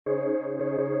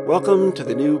Welcome to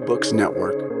the New Books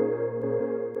Network.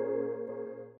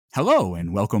 Hello,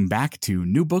 and welcome back to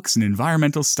New Books in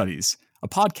Environmental Studies, a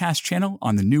podcast channel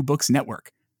on the New Books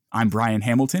Network. I'm Brian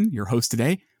Hamilton, your host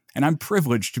today, and I'm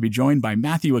privileged to be joined by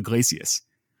Matthew Yglesias.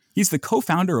 He's the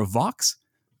co-founder of Vox,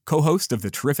 co-host of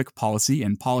the terrific policy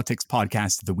and politics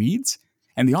podcast The Weeds,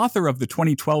 and the author of the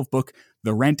 2012 book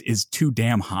The Rent is Too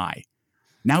Damn High.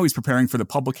 Now he's preparing for the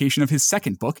publication of his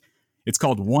second book. It's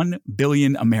called 1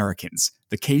 Billion Americans,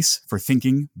 The Case for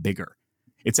Thinking Bigger.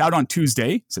 It's out on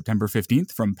Tuesday, September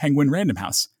 15th from Penguin Random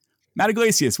House. Matt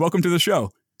Yglesias, welcome to the show.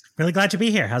 Really glad to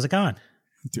be here. How's it going?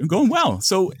 Going well.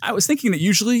 So I was thinking that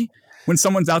usually when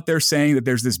someone's out there saying that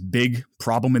there's this big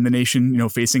problem in the nation,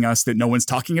 facing us that no one's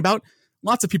talking about,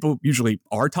 lots of people usually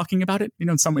are talking about it,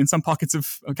 in some pockets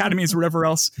of academies or whatever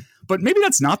else. But maybe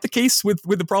that's not the case with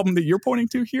the problem that you're pointing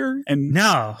to here. And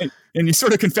no. And you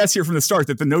sort of confess here from the start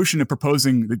that the notion of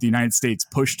proposing that the United States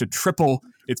push to triple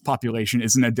its population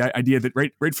is an idea that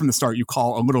right from the start you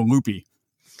call a little loopy.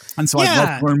 And so I'd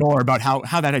love to learn more about how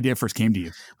that idea first came to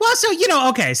you. Well,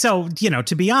 so,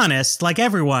 to be honest, like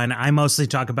everyone, I mostly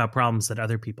talk about problems that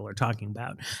other people are talking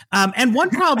about. And one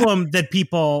problem that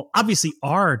people obviously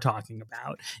are talking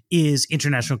about is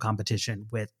international competition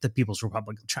with the People's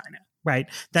Republic of China, right?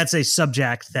 That's a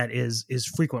subject that is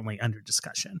frequently under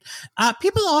discussion.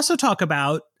 People also talk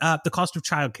about the cost of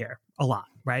childcare a lot.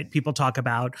 Right? People talk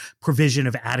about provision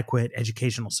of adequate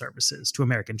educational services to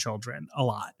American children a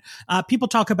lot. People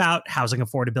talk about housing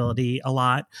affordability a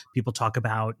lot. People talk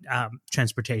about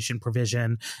transportation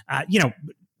provision.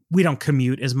 We don't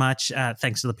commute as much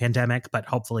thanks to the pandemic, but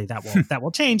hopefully that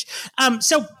will change.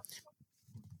 So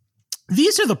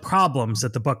these are the problems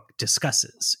that the book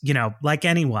discusses. Like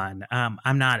anyone,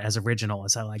 I'm not as original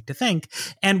as I like to think.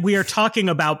 And we are talking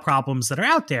about problems that are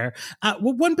out there.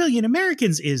 What 1 Billion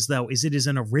Americans is, though, is it is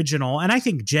an original, and I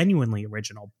think genuinely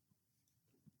original,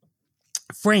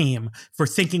 frame for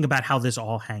thinking about how this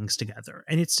all hangs together.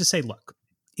 And it's to say, look,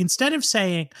 instead of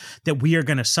saying that we are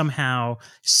going to somehow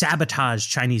sabotage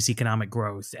Chinese economic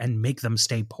growth and make them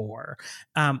stay poor,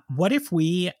 what if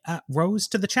we rose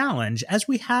to the challenge as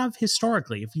we have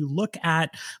historically? If you look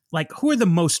at who are the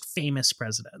most famous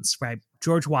presidents, right?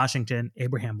 George Washington,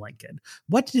 Abraham Lincoln.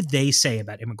 What did they say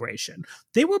about immigration?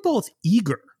 They were both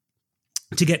eager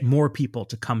to get more people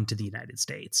to come to the United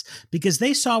States because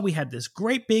they saw we had this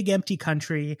great big empty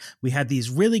country. We had these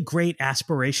really great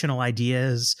aspirational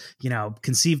ideas,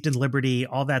 conceived in liberty,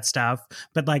 all that stuff.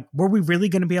 But were we really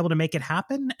going to be able to make it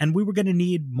happen? And we were going to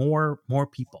need more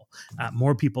people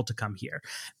to come here.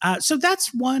 So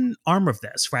that's one arm of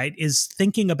this, right? Is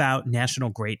thinking about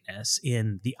national greatness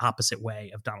in the opposite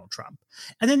way of Donald Trump.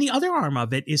 And then the other arm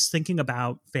of it is thinking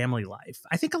about family life.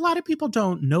 I think a lot of people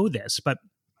don't know this, but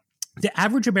the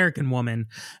average American woman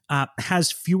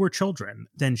has fewer children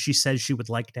than she says she would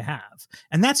like to have.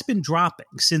 And that's been dropping.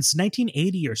 Since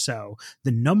 1980 or so,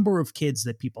 the number of kids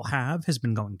that people have has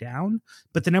been going down,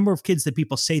 but the number of kids that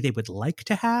people say they would like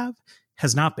to have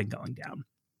has not been going down.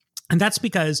 And that's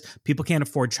because people can't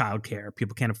afford childcare.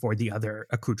 People can't afford the other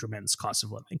accoutrements, cost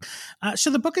of living. So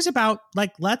the book is about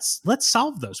let's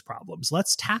solve those problems.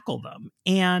 Let's tackle them.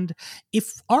 And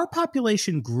if our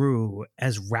population grew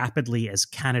as rapidly as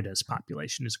Canada's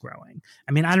population is growing,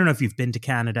 I mean, I don't know if you've been to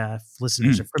Canada. If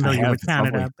listeners are familiar with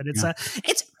Canada, but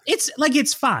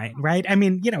it's fine, right? I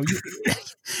mean,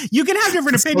 you can have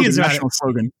different opinions about it.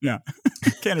 Slogan, yeah,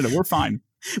 Canada, we're fine.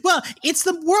 Well, it's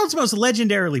the world's most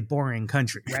legendarily boring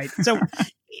country, right? So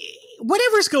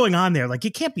whatever's going on there,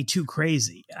 it can't be too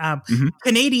crazy.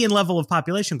 Canadian level of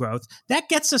population growth, that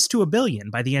gets us to 1 billion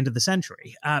by the end of the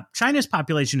century. China's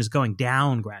population is going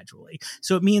down gradually.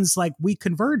 So it means we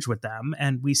converge with them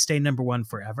and we stay number one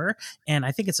forever. And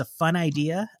I think it's a fun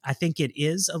idea. I think it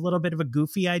is a little bit of a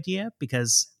goofy idea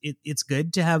because it's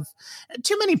good to have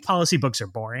too many policy books are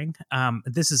boring.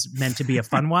 This is meant to be a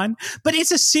fun one, but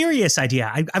it's a serious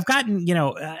idea. I've gotten,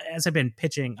 as I've been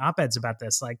pitching op-eds about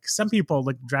this, some people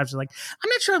drafts are I'm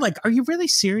not sure, are you really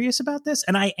serious about this?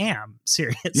 And I am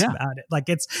serious about it.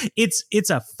 It's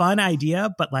a fun idea,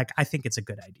 but I think it's a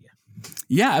good idea.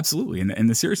 Yeah, absolutely. And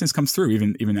the seriousness comes through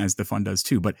even as the fun does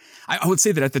too. But I would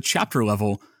say that at the chapter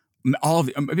level,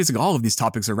 basically all of these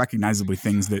topics are recognizably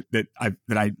things that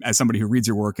I, as somebody who reads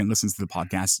your work and listens to the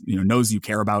podcast, knows you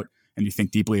care about and you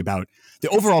think deeply about. The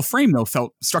overall frame, though,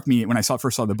 struck me when I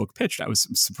first saw the book pitched. I was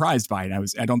surprised by it.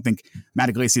 I don't think Matt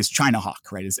Yglesias China hawk,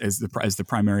 right, as the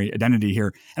primary identity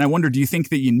here. And I wonder, do you think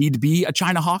that you need to be a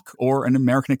China hawk or an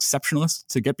American exceptionalist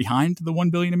to get behind the 1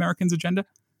 billion Americans agenda?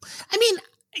 I mean,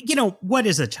 what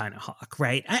is a China hawk,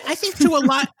 right? I think to a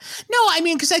lot, no, I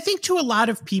mean, because I think to a lot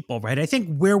of people, right, I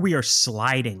think where we are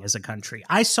sliding as a country,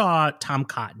 I saw Tom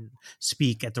Cotton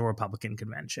speak at the Republican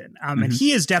convention, and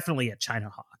he is definitely a China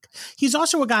hawk. He's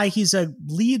also a guy, he's a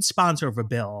lead sponsor of a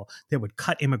bill that would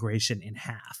cut immigration in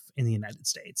half in the United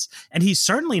States. And he's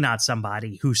certainly not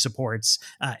somebody who supports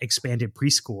expanded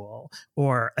preschool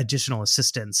or additional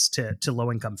assistance to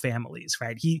low-income families,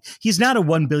 right? He's not a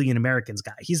 1 billion Americans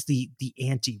guy. He's the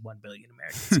anti 1 billion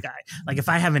Americans guy. Like if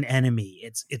I have an enemy,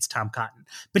 it's Tom Cotton.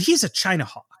 But he's a China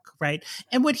hawk, right?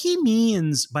 And what he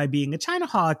means by being a China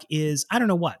hawk is, I don't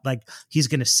know what, like he's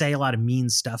going to say a lot of mean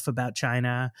stuff about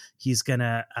China. He's going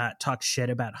to talk shit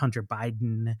about Hunter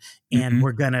Biden, and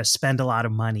we're going to spend a lot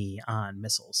of money on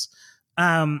missiles.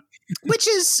 Which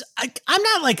is,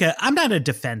 I'm not a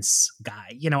defense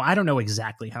guy. I don't know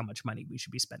exactly how much money we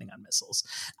should be spending on missiles.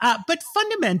 But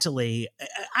fundamentally,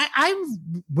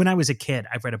 when I was a kid,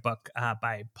 I read a book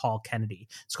by Paul Kennedy.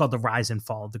 It's called The Rise and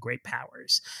Fall of the Great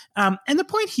Powers. And the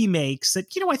point he makes that,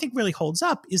 I think really holds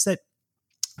up is that,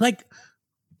 like,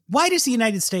 why does the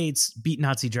United States beat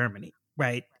Nazi Germany?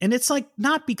 Right. And it's like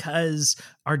not because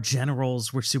our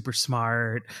generals were super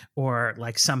smart or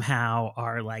like somehow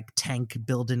our like tank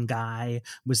building guy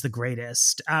was the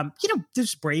greatest.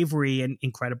 There's bravery and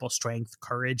incredible strength,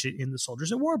 courage in the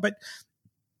soldiers at war. But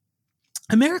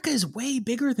America is way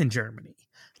bigger than Germany.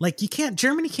 Like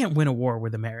Germany can't win a war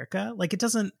with America. Like it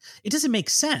doesn't make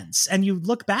sense. And you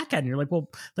look back at it and you're like, well,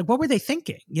 like what were they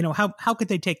thinking? How could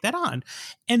they take that on?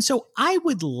 And so I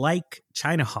would like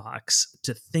China hawks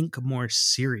to think more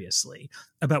seriously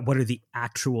about what are the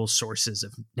actual sources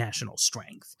of national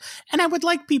strength. And I would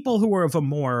like people who are of a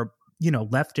more,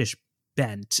 leftish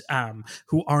bent,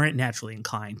 who aren't naturally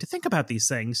inclined to think about these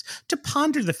things, to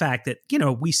ponder the fact that,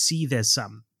 we see this,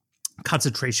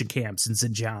 concentration camps in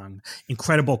Xinjiang,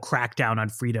 incredible crackdown on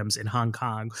freedoms in Hong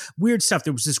Kong, weird stuff.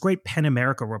 There was this great PEN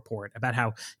America report about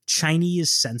how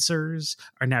Chinese censors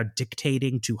are now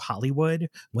dictating to Hollywood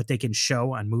what they can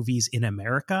show on movies in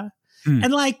America.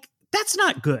 And like, that's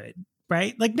not good.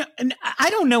 Right. Like, no, and I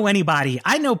don't know anybody.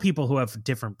 I know people who have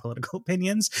different political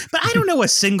opinions, but I don't know a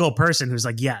single person who's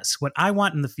like, yes, what I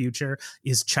want in the future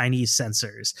is Chinese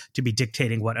censors to be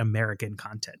dictating what American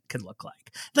content can look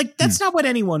like. Like, that's not what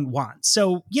anyone wants.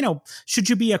 So, should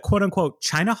you be a quote unquote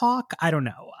China hawk? I don't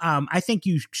know. I think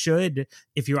you should,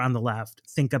 if you're on the left,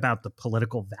 think about the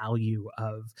political value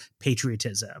of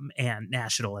patriotism and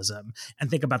nationalism and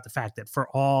think about the fact that for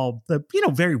all the,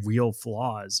 very real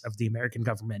flaws of the American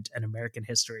government and American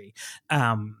history,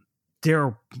 there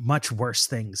are much worse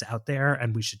things out there,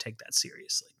 and we should take that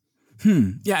seriously.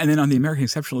 Yeah, and then on the American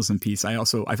exceptionalism piece, I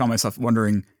found myself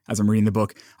wondering as I'm reading the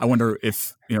book, I wonder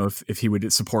if he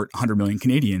would support 100 million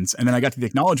Canadians. And then I got to the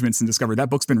acknowledgments and discovered that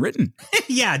book's been written.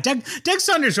 Yeah, Doug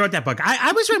Saunders wrote that book.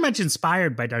 I was very much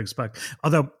inspired by Doug's book,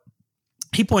 although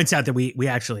he points out that we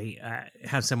actually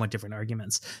have somewhat different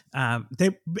arguments. I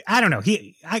don't know.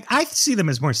 I see them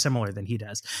as more similar than he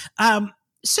does.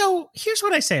 So here's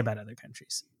what I say about other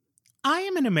countries. I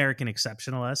am an American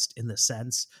exceptionalist in the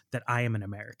sense that I am an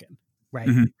American, right?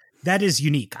 Mm-hmm. That is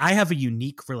unique. I have a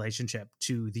unique relationship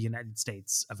to the United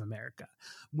States of America,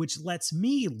 which lets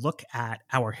me look at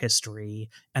our history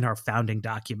and our founding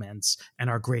documents and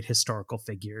our great historical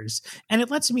figures. And it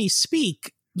lets me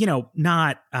speak,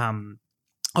 not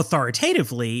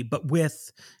authoritatively, but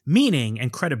with meaning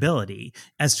and credibility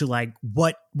as to like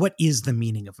what is the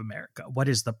meaning of America? What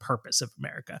is the purpose of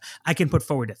America? I can put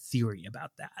forward a theory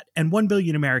about that. And 1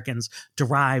 billion Americans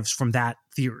derives from that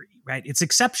theory, right? It's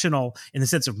exceptional in the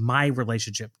sense of my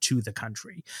relationship to the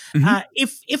country. Mm-hmm.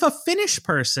 If a Finnish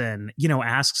person,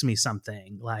 asks me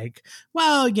something like,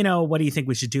 well, what do you think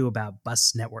we should do about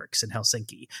bus networks in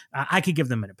Helsinki? I could give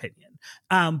them an opinion.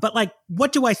 But like,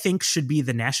 what do I think should be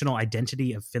the national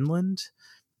identity of Finland?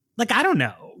 Like, I don't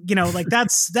know, like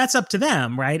that's up to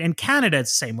them. Right. And Canada,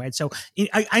 it's the same way. So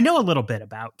I know a little bit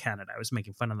about Canada. I was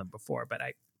making fun of them before, but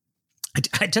I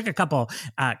took a couple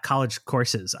college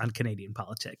courses on Canadian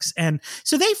politics. And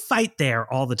so they fight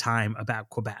there all the time about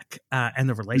Quebec and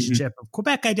the relationship of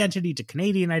Quebec identity to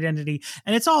Canadian identity.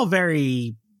 And it's all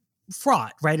very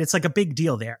fraught, right? It's like a big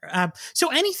deal there. So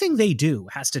anything they do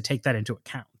has to take that into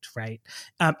account, right?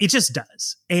 It just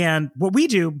does. And what we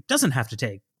do doesn't have to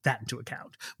take that into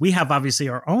account. We have obviously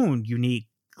our own unique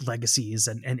legacies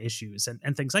and issues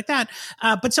and things like that.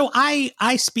 But so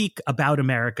I speak about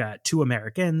America to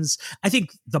Americans. I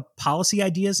think the policy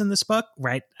ideas in this book,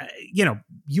 right?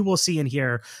 You will see and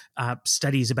hear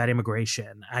studies about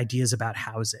immigration, ideas about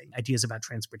housing, ideas about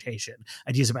transportation,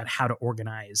 ideas about how to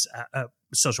organize a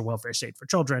social welfare state for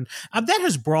children. That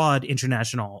has broad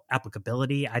international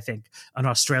applicability. I think an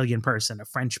Australian person, a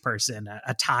French person,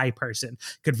 a Thai person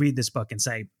could read this book and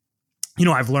say,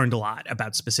 I've learned a lot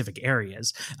about specific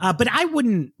areas, but I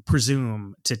wouldn't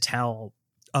presume to tell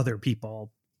other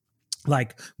people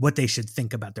like what they should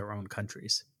think about their own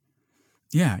countries.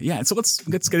 Yeah. So let's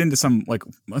get into some,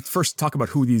 let's first talk about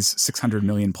who these 600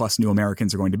 million plus new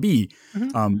Americans are going to be.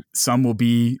 Mm-hmm. Some will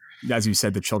be, as you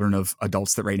said, the children of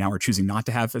adults that right now are choosing not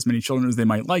to have as many children as they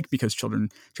might like because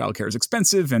childcare is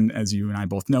expensive and, as you and I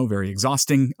both know, very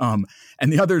exhausting. And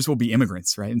the others will be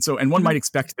immigrants, right? And one mm-hmm. might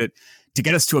expect that to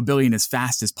get us to 1 billion as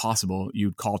fast as possible,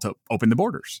 you'd call to open the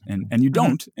borders, and you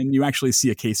don't, mm-hmm. and you actually see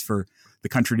a case for the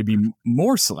country to be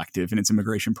more selective in its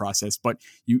immigration process, but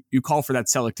you call for that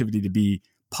selectivity to be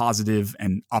positive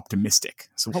and optimistic.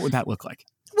 So what would that look like?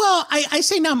 Well, I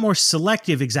say not more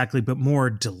selective exactly, but more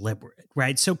deliberate,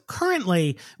 right? So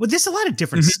currently, there's a lot of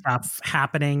different mm-hmm. stuff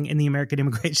happening in the American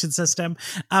immigration system.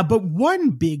 But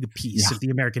one big piece of the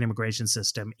American immigration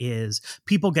system is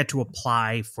people get to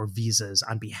apply for visas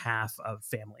on behalf of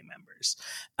family members.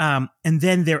 And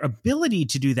then their ability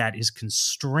to do that is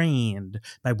constrained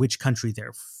by which country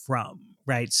they're from,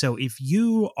 right? So if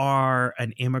you are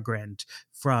an immigrant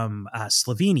from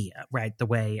Slovenia, right, the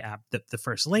way the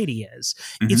first lady is,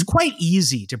 mm-hmm. it's quite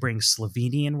easy to bring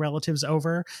Slovenian relatives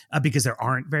over because there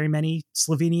aren't very many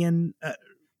Slovenian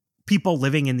people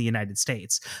living in the United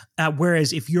States.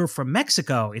 Whereas if you're from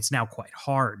Mexico, it's now quite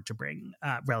hard to bring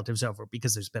relatives over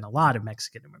because there's been a lot of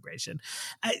Mexican immigration.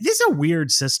 This is a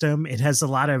weird system. It has a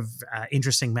lot of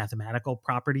interesting mathematical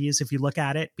properties if you look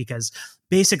at it, because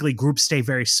basically groups stay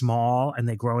very small and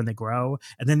they grow and they grow.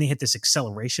 And then they hit this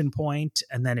acceleration point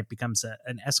and then it becomes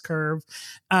an S curve.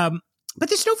 But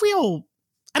there's no real...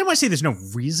 I don't want to say there's no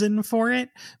reason for it,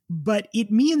 but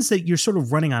it means that you're sort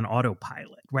of running on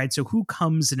autopilot, right? So who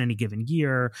comes in any given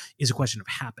year is a question of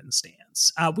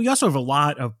happenstance. We also have a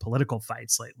lot of political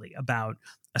fights lately about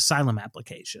asylum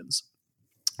applications,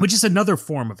 which is another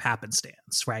form of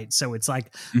happenstance, right? So it's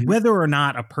like mm-hmm. whether or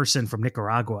not a person from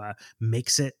Nicaragua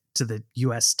makes it to the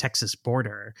US-Texas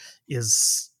border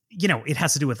is... it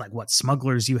has to do with like what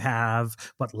smugglers you have,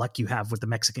 what luck you have with the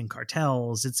Mexican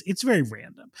cartels. It's very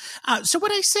random. So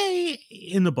what I say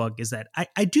in the book is that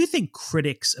I do think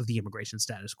critics of the immigration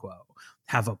status quo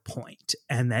have a point,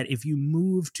 and that if you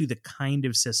move to the kind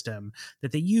of system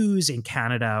that they use in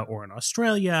Canada or in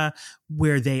Australia,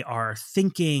 where they are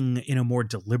thinking in a more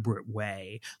deliberate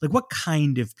way, like what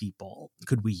kind of people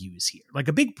could we use here? Like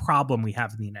a big problem we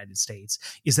have in the United States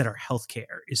is that our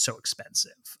healthcare is so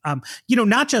expensive.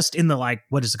 Not just in the like,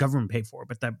 what does the government pay for,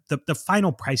 but the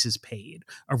final prices paid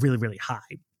are really, really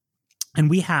high. And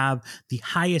we have the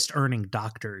highest earning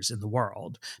doctors in the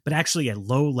world, but actually a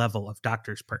low level of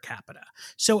doctors per capita.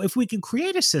 So if we can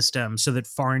create a system so that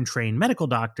foreign trained medical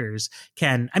doctors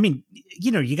can,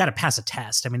 you got to pass a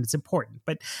test. It's important,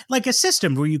 but like a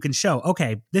system where you can show,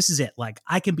 okay, this is it. Like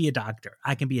I can be a doctor,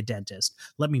 I can be a dentist.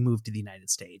 Let me move to the United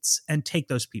States and take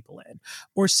those people in.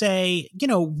 Or say,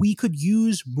 we could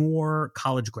use more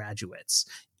college graduates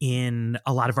in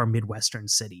a lot of our Midwestern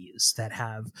cities that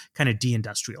have kind of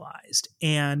deindustrialized.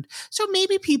 And so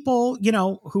maybe people,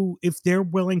 who, if they're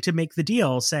willing to make the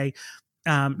deal, say,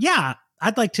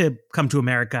 I'd like to come to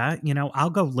America.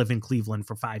 I'll go live in Cleveland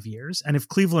for 5 years. And if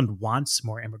Cleveland wants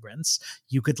more immigrants,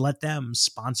 you could let them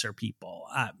sponsor people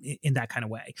in that kind of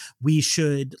way. We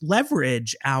should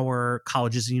leverage our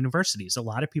colleges and universities. A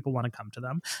lot of people want to come to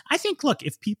them. I think, look,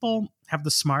 if people have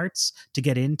the smarts to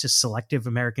get into selective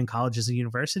American colleges and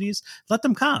universities, let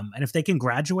them come. And if they can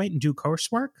graduate and do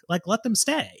coursework, like let them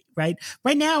stay, right?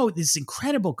 Right now, there's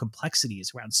incredible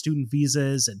complexities around student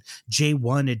visas and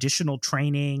J1 additional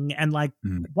training and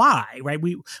why, right?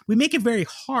 We make it very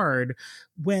hard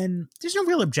when there's no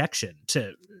real objection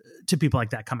to people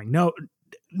like that coming. No,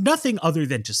 nothing other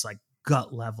than just like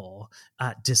gut level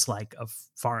dislike of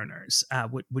foreigners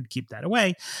would keep that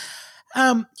away.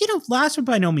 Last but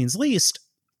by no means least,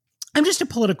 I'm just a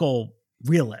political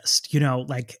realist.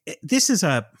 This is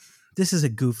a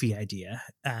goofy idea.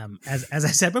 As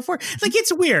I said before, like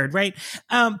it's weird, right?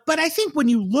 But I think when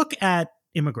you look at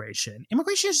immigration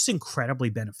is just incredibly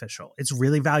beneficial. It's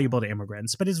really valuable to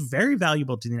immigrants, but it's very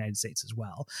valuable to the United States as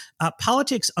well.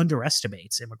 Politics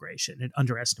underestimates immigration. It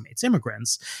underestimates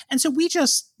immigrants. And so we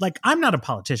just I'm not a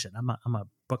politician. I'm a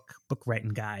book writing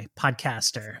guy,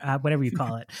 podcaster, whatever you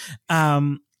call it.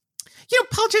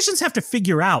 politicians have to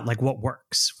figure out like what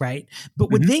works, right?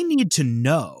 But what they need to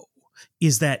know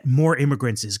is that more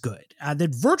immigrants is good, that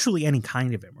virtually any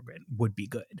kind of immigrant would be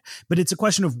good. But it's a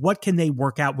question of what can they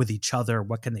work out with each other?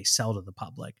 What can they sell to the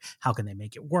public? How can they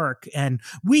make it work? And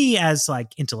we as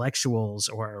like intellectuals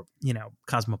or,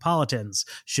 cosmopolitans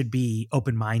should be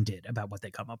open-minded about what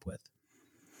they come up with.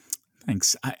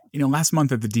 Thanks. Last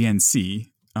month at the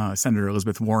DNC, Senator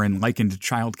Elizabeth Warren likened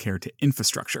childcare to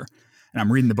infrastructure. And I'm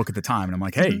reading the book at the time and I'm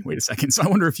like, hey, wait a second. So I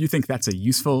wonder if you think that's a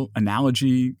useful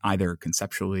analogy, either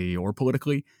conceptually or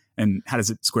politically. And how does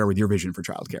it square with your vision for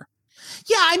childcare?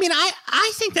 Yeah, I mean,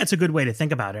 I think that's a good way to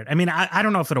think about it. I mean, I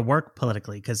don't know if it'll work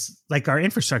politically because like our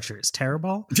infrastructure is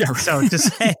terrible. Yeah, right. So to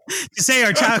say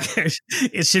our childcare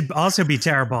it should also be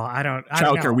terrible. I don't know.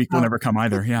 Childcare week will never come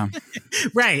either. Yeah.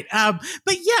 Right.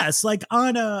 But yes, like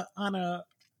on a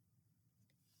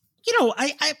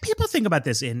people think about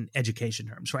this in education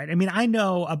terms, right? I mean, I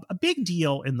know a big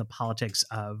deal in the politics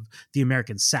of the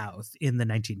American South in the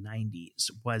 1990s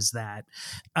was that,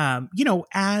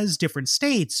 as different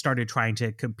states started trying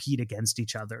to compete against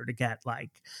each other to get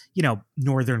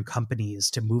northern companies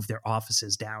to move their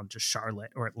offices down to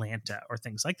Charlotte or Atlanta or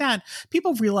things like that,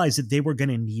 people realized that they were going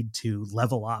to need to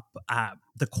level up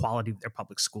the quality of their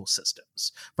public school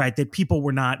systems, right? That people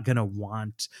were not going to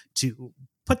want to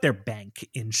put their bank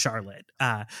in Charlotte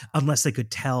unless they could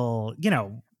tell,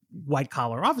 white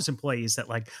collar office employees that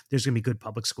like there's going to be good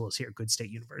public schools here, good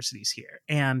state universities here.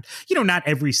 And, not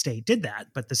every state did that,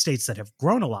 but the states that have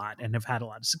grown a lot and have had a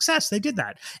lot of success, they did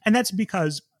that. And that's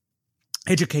because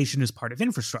education is part of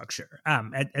infrastructure,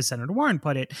 as Senator Warren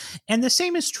put it. And the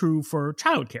same is true for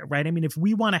childcare, right? I mean, if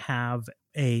we want to have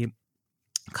a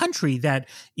country that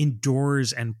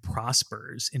endures and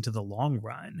prospers into the long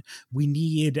run, we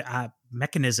need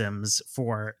mechanisms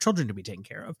for children to be taken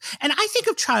care of. And I think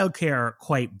of childcare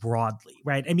quite broadly,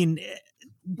 right? I mean,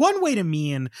 one way to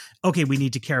mean, okay, we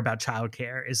need to care about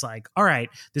childcare is like, all right,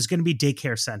 there's going to be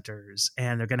daycare centers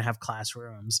and they're going to have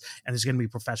classrooms and there's going to be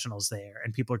professionals there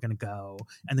and people are going to go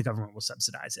and the government will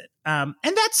subsidize it. And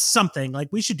that's something like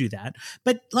we should do that.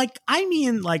 But like, I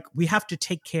mean, like we have to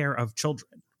take care of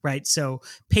children. Right. So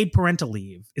paid parental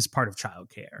leave is part of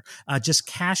childcare. Just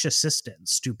cash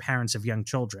assistance to parents of young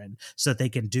children so that they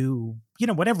can do,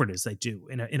 whatever it is they do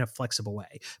in a flexible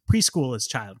way. Preschool is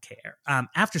childcare.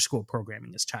 After school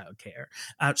programming is childcare.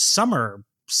 Summer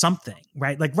something,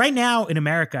 right? Like right now in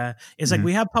America is like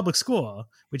we have public school,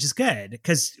 which is good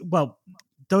because, well,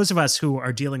 those of us who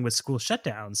are dealing with school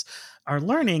shutdowns are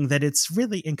learning that it's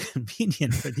really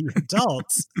inconvenient for the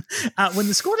adults when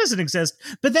the school doesn't exist.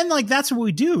 But then like, that's what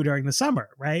we do during the summer,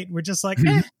 right? We're just like,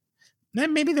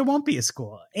 then maybe there won't be a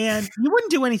school. And you wouldn't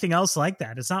do anything else like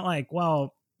that. It's not like,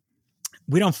 well,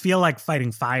 we don't feel like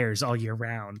fighting fires all year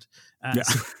round.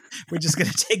 So we're just going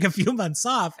to take a few months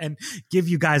off and give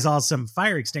you guys all some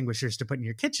fire extinguishers to put in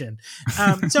your kitchen.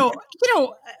 So,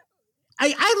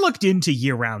 I looked into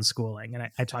year-round schooling and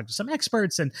I talked to some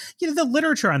experts and, the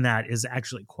literature on that is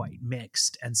actually quite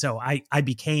mixed. And so I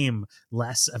became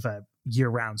less of a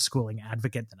year-round schooling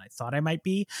advocate than I thought I might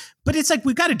be. But it's like,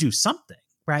 we've got to do something,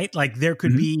 right? Like there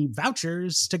could be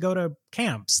vouchers to go to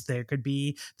camps. There could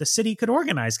be, the city could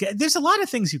organize. There's a lot of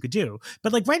things you could do.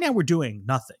 But like right now we're doing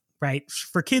nothing. Right?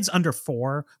 For kids under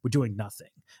 4, we're doing nothing.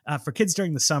 For kids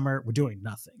during the summer, we're doing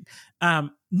nothing.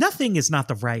 Nothing is not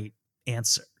the right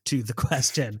answer to the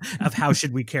question of how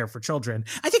should we care for children.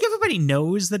 I think everybody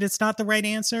knows that it's not the right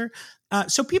answer.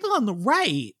 So people on the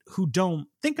right who don't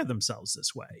think of themselves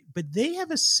this way, but they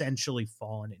have essentially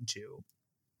fallen into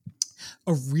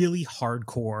a really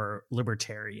hardcore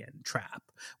libertarian trap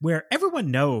where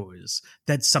everyone knows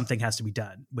that something has to be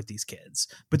done with these kids,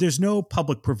 but there's no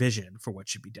public provision for what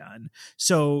should be done.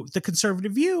 So the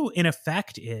conservative view in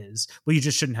effect is, well, you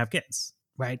just shouldn't have kids.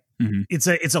 Right. Mm-hmm.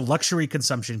 It's a luxury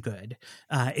consumption good.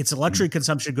 It's a luxury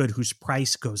consumption good whose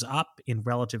price goes up in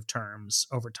relative terms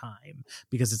over time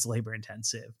because it's labor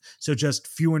intensive. So just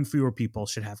fewer and fewer people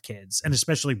should have kids, and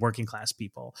especially working class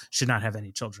people should not have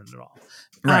any children at all.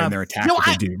 Right. And they're attacked if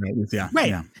they do. Right. Yeah. Right.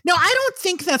 Yeah. No, I don't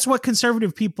think that's what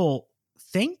conservative people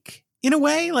think. In a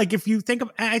way, like if you think of,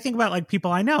 I think about like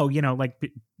people I know, like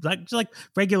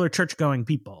regular church going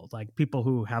people, like people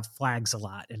who have flags a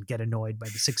lot and get annoyed by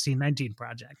the 1619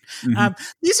 Project.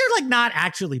 These are like not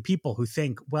actually people who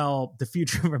think, well, the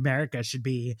future of America should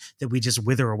be that we just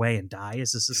wither away and die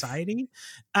as a society.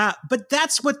 But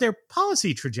that's what their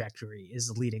policy trajectory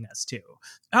is leading us to.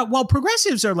 While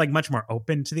progressives are like much more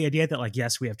open to the idea that like,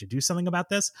 yes, we have to do something about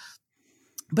this.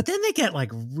 But then they get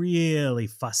like really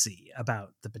fussy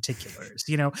about the particulars,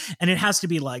 and it has to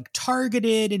be like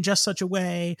targeted in just such a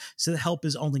way so the help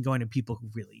is only going to people who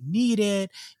really need it.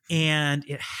 And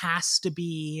it has to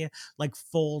be like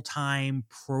full-time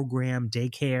program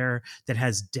daycare that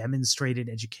has demonstrated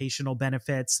educational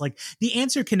benefits. Like the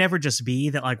answer can never just be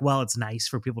that like, well, it's nice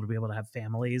for people to be able to have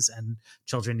families and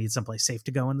children need someplace safe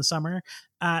to go in the summer.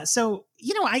 So,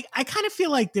 I kind of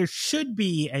feel like there should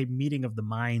be a meeting of the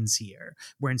minds here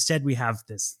where instead we have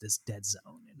this dead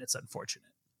zone, and it's unfortunate.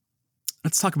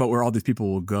 Let's talk about where all these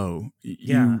people will go.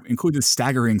 You include this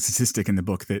staggering statistic in the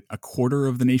book that a quarter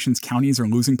of the nation's counties are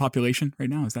losing population right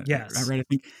now. Is that right? I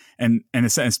think, and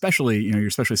especially, you're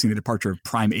especially seeing the departure of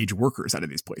prime age workers out of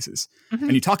these places. Mm-hmm.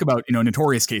 And you talk about,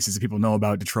 notorious cases that people know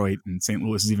about. Detroit and St.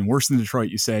 Louis is even worse than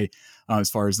Detroit, you say, as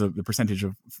far as the percentage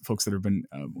of folks that have been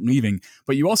leaving.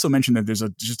 But you also mentioned that there's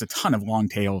just a ton of long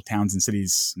tail towns and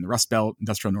cities in the Rust Belt,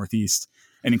 industrial Northeast,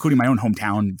 and including my own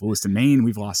hometown, Lewiston, Maine.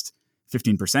 We've lost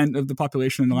 15% of the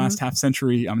population in the last half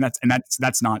century.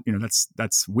 That's not,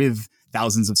 that's with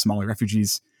thousands of Somali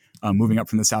refugees moving up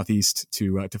from the Southeast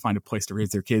to find a place to raise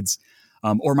their kids.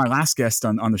 Or my last guest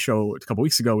on the show a couple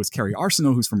weeks ago was Carrie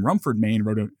Arsenault, who's from Rumford, Maine,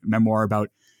 wrote a memoir about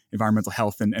environmental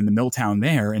health and the mill town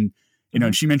there. And,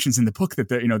 and she mentions in the book that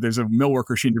there's a mill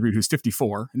worker she interviewed who's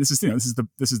 54. And this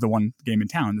is the one game in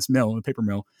town, this mill, the paper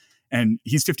mill. And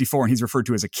he's 54 and he's referred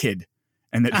to as a kid.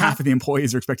 And that half of the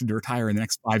employees are expected to retire in the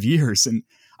next 5 years. And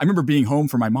I remember being home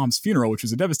for my mom's funeral, which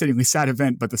was a devastatingly sad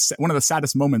event. But one of the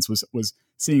saddest moments was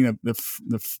seeing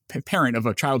the parent of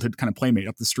a childhood kind of playmate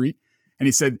up the street. And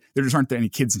he said, there just aren't any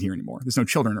kids in here anymore. There's no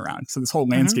children around. So this whole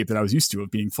landscape that I was used to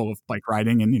of being full of bike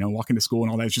riding and, walking to school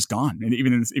and all that is just gone. And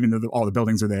even though all the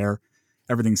buildings are there,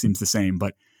 everything seems the same.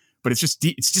 But it's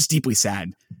just deeply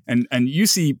sad. And you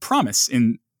see promise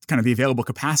in kind of the available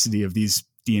capacity of these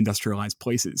deindustrialized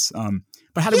places.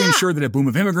 But how do we ensure that a boom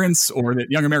of immigrants or that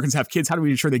young Americans have kids, how do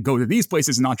we ensure they go to these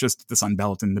places and not just the Sun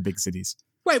Belt and the big cities?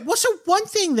 Right. Well, so one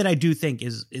thing that I do think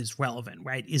is relevant,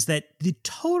 right, is that the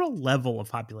total level of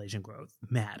population growth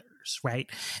matters, right?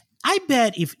 I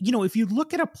bet if you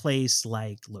look at a place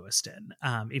like Lewiston,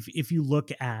 if you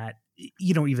look at,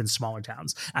 even smaller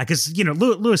towns, because,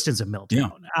 Lewiston's a mill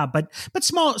town, but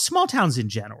small towns in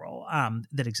general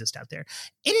that exist out there,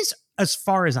 it is, as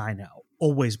far as I know,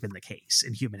 always been the case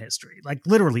in human history, like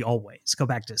literally always, go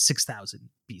back to 6000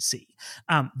 BC,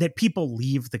 that people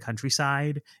leave the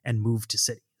countryside and move to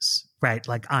cities, right?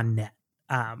 Like on net.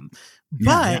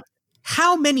 But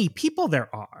how many people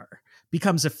there are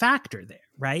becomes a factor there,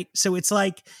 right? So it's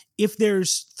like if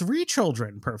there's 3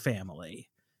 children per family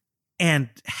and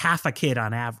half a kid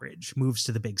on average moves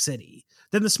to the big city,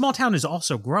 then the small town is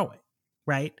also growing,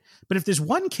 right? But if there's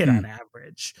 1 kid on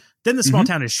average, then the small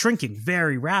town is shrinking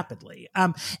very rapidly.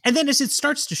 And then as it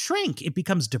starts to shrink, it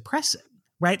becomes depressing,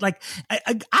 right? Like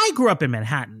I grew up in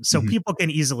Manhattan, so people can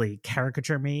easily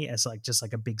caricature me as like just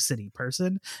like a big city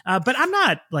person. But I'm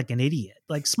not like an idiot.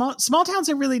 Like small towns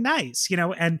are really nice,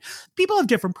 and people have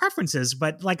different preferences,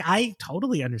 but like I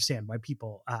totally understand why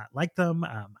people like them.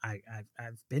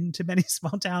 I've been to many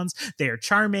small towns. They are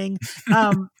charming.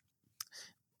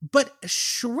 But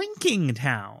shrinking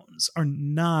towns are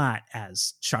not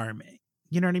as charming.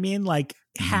 You know what I mean? Like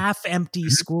half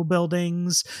empty school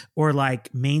buildings or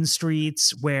like main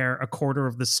streets where a quarter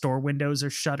of the store windows are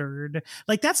shuttered.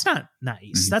 Like that's not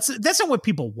nice. That's not what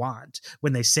people want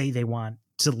when they say they want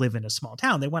to live in a small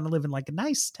town. They want to live in like a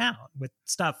nice town with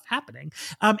stuff happening.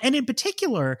 And in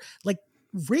particular, like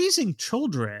raising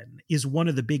children is one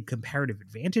of the big comparative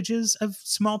advantages of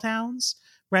small towns,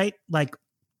 right? Like,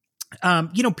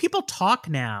 people talk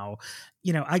now,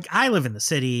 I live in the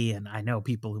city and I know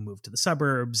people who move to the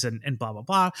suburbs and blah, blah,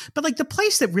 blah. But like the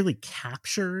place that really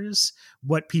captures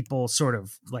what people sort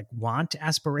of like want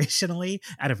aspirationally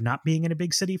out of not being in a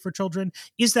big city for children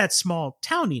is that small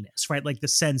towniness, right? Like the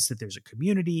sense that there's a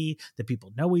community, that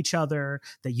people know each other,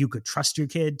 that you could trust your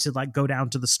kid to like go down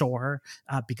to the store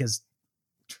because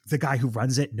the guy who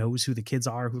runs it knows who the kids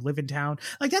are who live in town.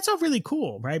 Like that's all really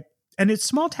cool, right? And it's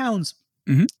small towns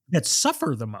that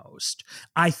suffer the most,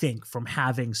 I think, from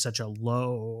having such a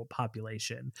low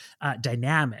population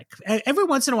dynamic. Every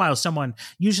once in a while, someone,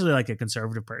 usually like a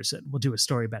conservative person, will do a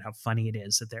story about how funny it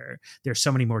is that there's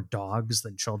so many more dogs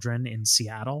than children in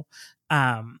Seattle.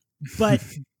 But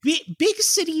big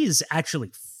cities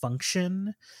actually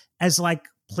function as like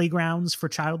playgrounds for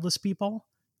childless people.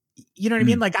 You know what I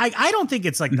mean? Like, I don't think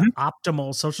it's like the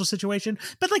optimal social situation,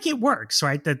 but like it works,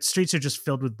 right? The streets are just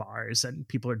filled with bars and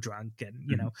people are drunk and,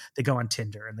 you know, they go on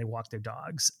Tinder and they walk their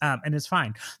dogs, and it's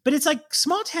fine. But it's like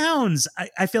small towns,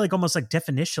 I feel like almost like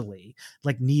definitionally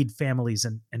like need families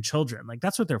and children. Like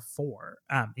that's what they're for,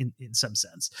 in some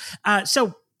sense.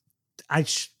 So I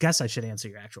guess I should answer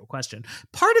your actual question.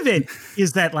 Part of it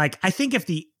is that, like, I think if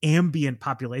the ambient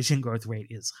population growth rate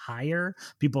is higher,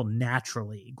 people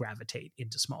naturally gravitate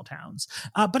into small towns.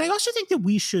 But I also think that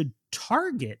we should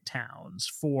target towns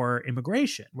for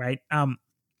immigration, right?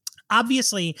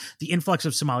 Obviously, the influx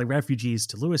of Somali refugees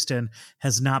to Lewiston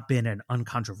has not been an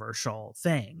uncontroversial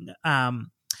thing.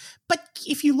 But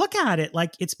if you look at it,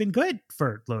 like it's been good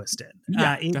for Lewiston.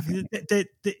 Yeah, definitely.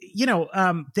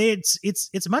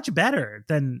 It's much better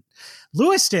than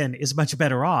Lewiston is much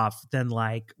better off than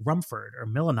like Rumford or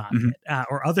Millinocket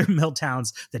or other mill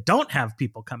towns that don't have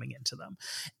people coming into them.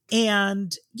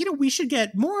 And, you know, we should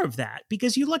get more of that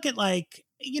because you look at like,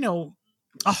 you know,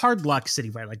 a hard luck city,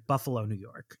 right? Like Buffalo, New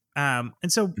York. And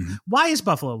so why is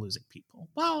Buffalo losing people?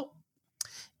 Well,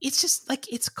 it's just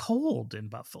like it's cold in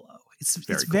Buffalo.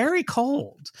 It's very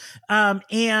cold.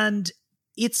 And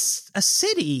it's a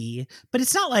city, but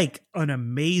it's not like an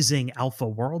amazing alpha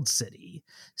world city.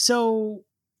 So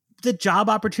the job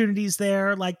opportunities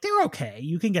there, like they're okay.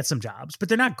 You can get some jobs, but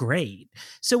they're not great.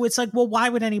 So it's like, well, why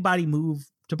would anybody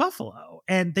move to Buffalo?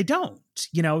 And they don't,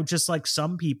 you know, just like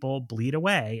some people bleed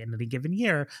away in any given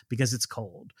year because it's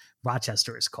cold.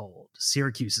 Rochester is cold.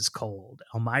 Syracuse is cold.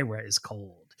 Elmira is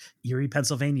cold. Erie,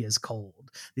 Pennsylvania is cold.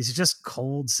 These are just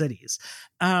cold cities.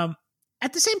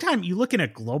 At the same time, you look in a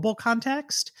global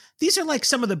context, these are like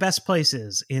some of the best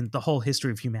places in the whole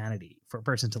history of humanity for a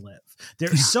person to live.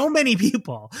 There are so many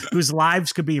people whose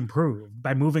lives could be improved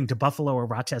by moving to Buffalo or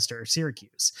Rochester or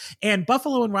Syracuse. And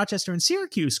Buffalo and Rochester and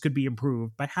Syracuse could be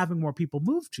improved by having more people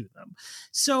move to them.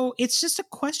 So it's just a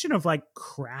question of like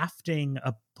crafting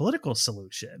a political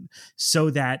solution so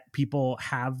that people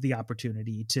have the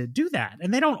opportunity to do that.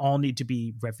 And they don't all need to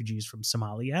be refugees from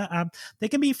Somalia. They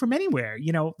can be from anywhere,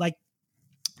 you know, like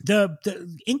the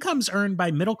incomes earned by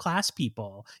middle class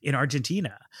people in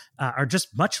Argentina are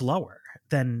just much lower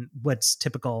than what's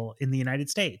typical in the United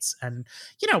States. And,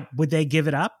 you know, would they give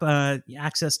it up,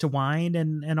 access to wine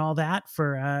and all that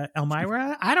for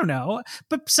Elmira? I don't know,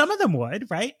 but some of them would,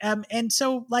 right? And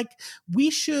so like we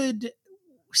should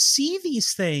see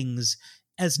these things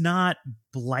as not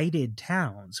blighted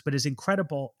towns, but as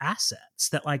incredible assets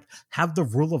that like have the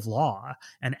rule of law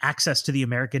and access to the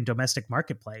American domestic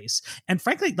marketplace. And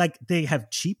frankly, like they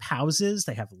have cheap houses,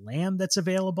 they have land that's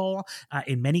available.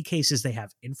 In many cases, they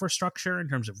have infrastructure in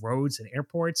terms of roads and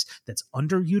airports that's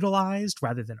underutilized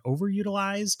rather than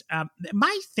overutilized.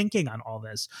 My thinking on all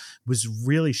this was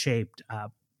really shaped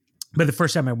by the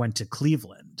first time I went to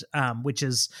Cleveland, which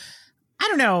is, I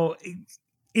don't know,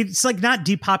 it's like not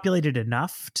depopulated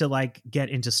enough to like get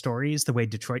into stories the way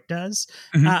Detroit does.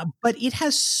 But it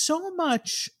has so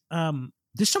much,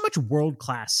 there's so much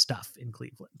world-class stuff in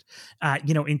Cleveland,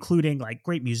 you know, including like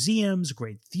great museums,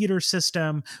 great theater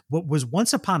system, what was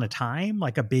once upon a time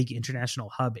like a big international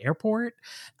hub airport.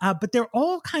 But they're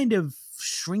all kind of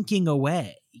shrinking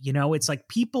away. You know, it's like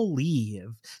people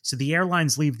leave. So the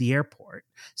airlines leave the airport.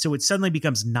 So it suddenly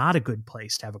becomes not a good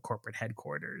place to have a corporate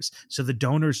headquarters. So the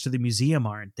donors to the museum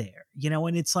aren't there, you know,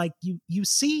 and it's like you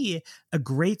see a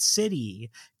great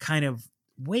city kind of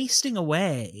wasting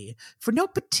away for no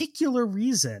particular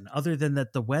reason other than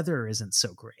that the weather isn't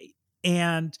so great.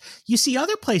 And you see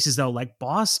other places, though, like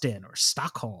Boston or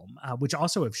Stockholm, which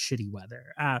also have shitty weather,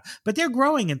 but they're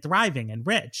growing and thriving and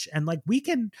rich. And like we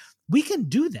can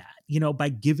do that, you know, by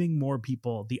giving more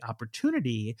people the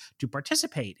opportunity to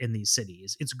participate in these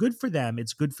cities. It's good for them.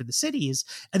 It's good for the cities.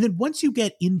 And then once you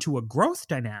get into a growth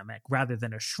dynamic rather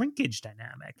than a shrinkage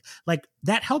dynamic, like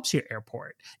that helps your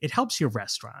airport. It helps your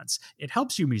restaurants. It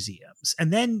helps your museums.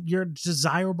 And then you're a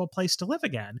desirable place to live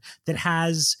again that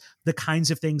has the kinds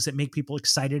of things that make people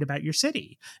excited about your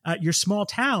city. Your small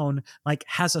town like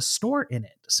has a store in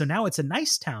it. So now it's a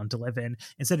nice town to live in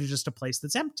instead of just a place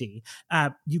that's empty.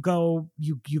 You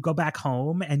go back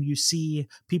home and you see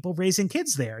people raising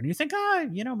kids there and you think,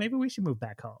 you know, maybe we should move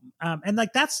back home. And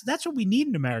like that's what we need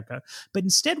in America. But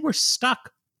instead we're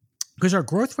stuck because our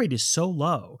growth rate is so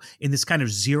low in this kind of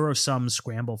zero-sum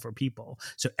scramble for people.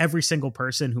 So every single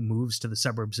person who moves to the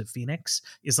suburbs of Phoenix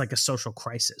is like a social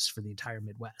crisis for the entire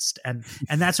Midwest. And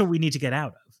that's what we need to get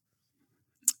out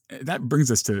of. that brings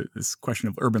us to this question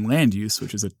of urban land use,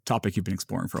 which is a topic you've been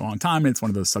exploring for a long time. And it's one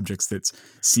of those subjects that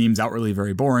seems outwardly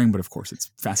very boring, but of course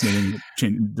it's fascinating.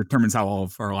 It determines how all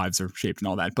of our lives are shaped and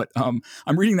all that. But I'm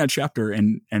reading that chapter,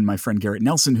 and my friend Garrett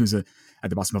Nelson, who's at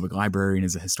the Boston Public Library and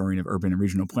is a historian of urban and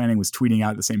regional planning, was tweeting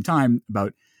out at the same time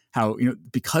about how,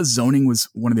 because zoning was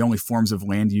one of the only forms of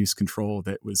land use control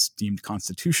that was deemed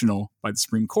constitutional by the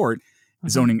Supreme Court,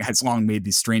 zoning has long made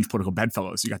these strange political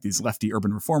bedfellows. You got these lefty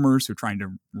urban reformers who are trying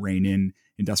to rein in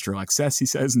industrial excess, he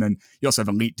says. And then you also have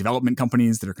elite development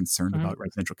companies that are concerned about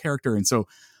residential character. And so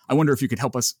I wonder if you could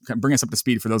help us bring us up to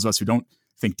speed for those of us who don't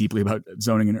think deeply about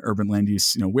zoning and urban land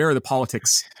use. Where are the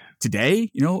politics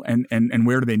today, and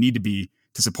where do they need to be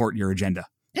to support your agenda?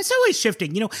 It's always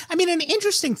shifting. An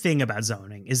interesting thing about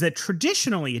zoning is that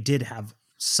traditionally it did have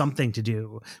something to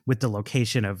do with the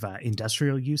location of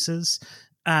industrial uses.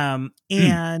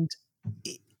 And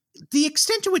the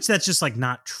extent to which that's just like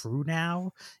not true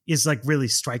now is like really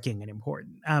striking and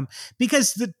important.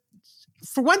 Because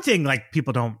for one thing, like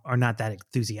people are not that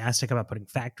enthusiastic about putting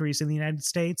factories in the United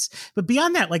States. But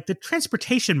beyond that, like the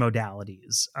transportation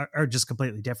modalities are just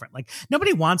completely different. Like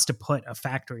nobody wants to put a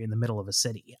factory in the middle of a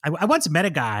city. I once met a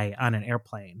guy on an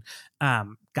airplane,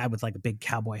 guy with like a big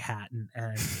cowboy hat.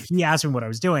 And he asked me what I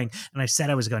was doing. And I said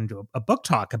I was going to do a book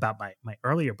talk about my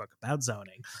earlier book about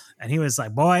zoning. And he was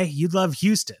like, boy, you'd love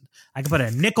Houston. I could put a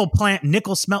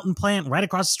nickel smelting plant right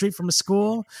across the street from a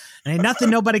school. And ain't nothing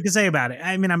nobody can say about it.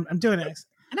 I'm doing it.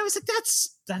 And I was like,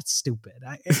 that's stupid.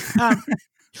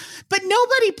 But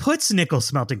nobody puts nickel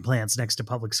smelting plants next to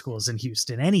public schools in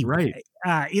Houston anyway.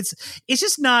 Right. It's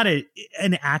just not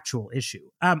an actual issue.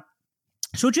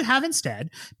 So what you have instead,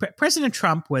 President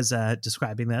Trump was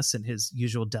describing this in his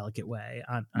usual delicate way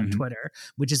on Twitter,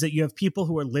 which is that you have people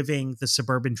who are living the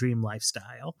suburban dream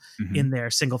lifestyle in their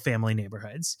single family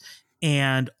neighborhoods,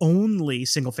 and only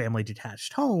single family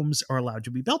detached homes are allowed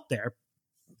to be built there.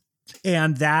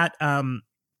 And that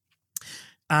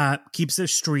keeps their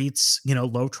streets,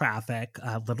 low traffic,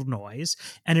 little noise.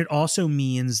 And it also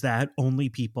means that only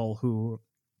people who,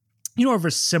 of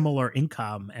a similar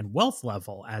income and wealth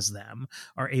level as them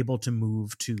are able to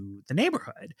move to the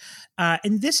neighborhood.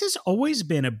 And this has always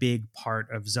been a big part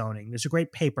of zoning. There's a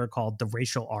great paper called The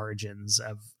Racial Origins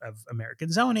of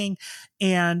American Zoning.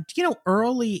 And,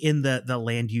 early in the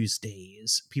land use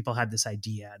days, people had this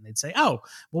idea and they'd say, oh,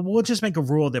 well, we'll just make a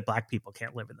rule that Black people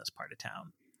can't live in this part of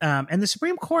town. And the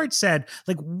Supreme Court said,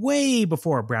 like way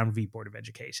before Brown v. Board of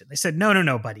Education, they said,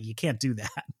 no, buddy, you can't do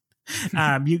that.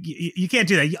 You can't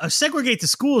do that. You segregate the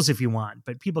schools if you want,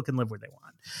 but people can live where they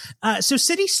want. So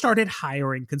cities started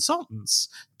hiring consultants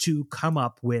to come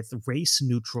up with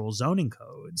race-neutral zoning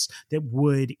codes that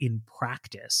would, in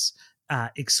practice,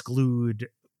 exclude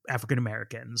African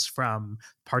Americans from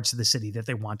parts of the city that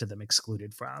they wanted them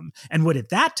excluded from, and would at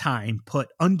that time put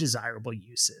undesirable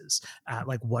uses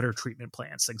like water treatment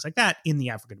plants, things like that, in the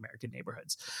African American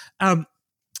neighborhoods.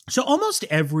 So almost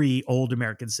every old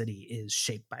American city is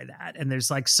shaped by that. And there's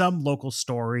like some local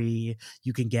story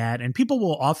you can get. And people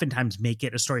will oftentimes make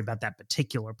it a story about that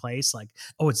particular place. Like,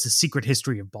 oh, it's the secret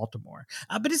history of Baltimore.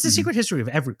 But it's the secret history of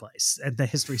every place. And the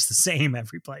history is the same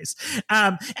every place.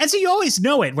 And so you always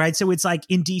know it, right? So it's like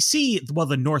in DC, well,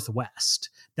 the Northwest,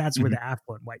 that's where the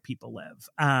affluent white people live.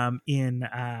 In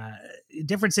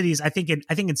different cities, I think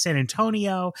in San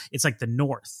Antonio, it's like the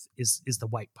North is the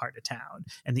white part of town,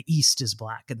 and the East is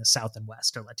Black, and the South and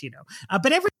West are Latino.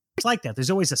 But everything's like that. There's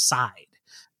always a side.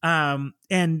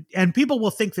 And people will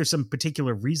think there's some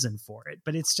particular reason for it,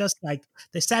 but it's just like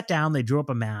they sat down, they drew up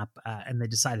a map, and they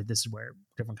decided this is where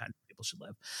different kinds of people should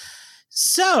live.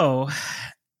 So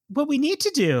what we need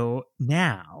to do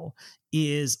now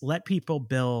is let people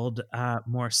build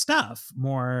more stuff,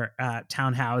 more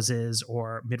townhouses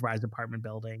or mid-rise apartment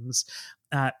buildings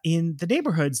in the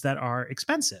neighborhoods that are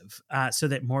expensive, so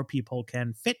that more people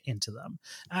can fit into them.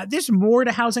 There's more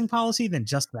to housing policy than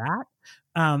just that.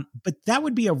 But that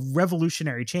would be a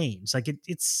revolutionary change. Like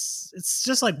it's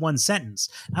just like one sentence,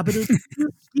 but it's a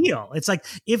huge deal. It's like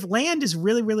if land is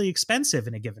really, really expensive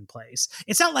in a given place,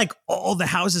 it's not like all the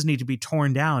houses need to be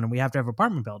torn down and we have to have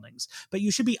apartment buildings, but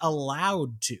you should be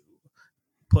allowed to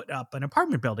put up an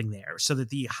apartment building there so that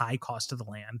the high cost of the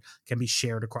land can be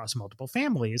shared across multiple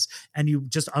families. And you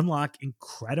just unlock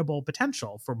incredible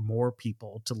potential for more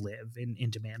people to live in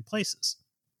demand places.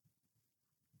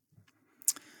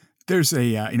 There's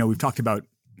we've talked about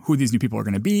who these new people are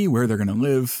going to be, where they're going to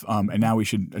live. And now we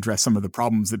should address some of the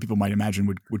problems that people might imagine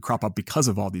would crop up because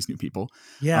of all these new people.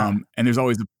 Yeah. And there's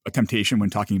always a temptation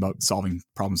when talking about solving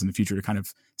problems in the future to kind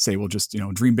of say, we'll just,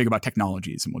 dream big about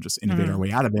technologies and we'll just innovate our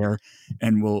way out of there.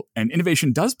 And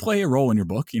innovation does play a role in your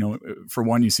book. For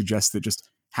one, you suggest that just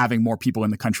having more people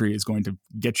in the country is going to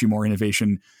get you more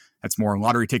innovation. That's more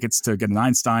lottery tickets to get an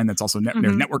Einstein. That's also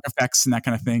there's network effects and that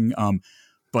kind of thing.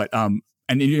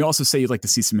 And you also say you'd like to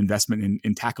see some investment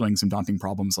in tackling some daunting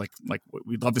problems, like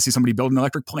we'd love to see somebody build an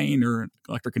electric plane or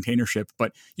electric container ship.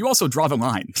 But you also draw the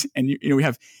line, and we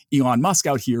have Elon Musk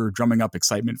out here drumming up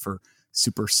excitement for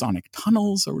supersonic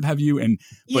tunnels or what have you.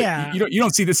 You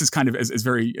don't see this as kind of as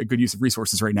very a good use of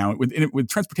resources right now. With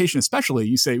transportation, especially,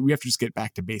 you say we have to just get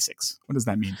back to basics. What does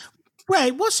that mean?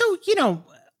 Right. Well, so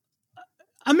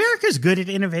America's good at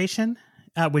innovation.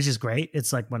 Which is great.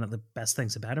 It's like one of the best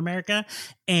things about America.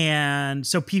 And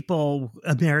so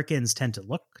Americans tend to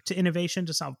look to innovation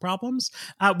to solve problems,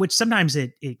 which sometimes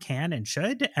it can and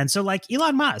should. And so like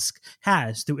Elon Musk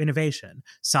has, through innovation,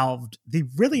 solved the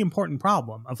really important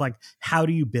problem of like, how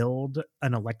do you build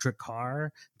an electric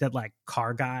car that like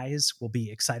car guys will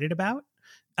be excited about?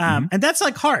 And that's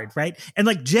like hard, right? And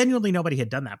like genuinely nobody had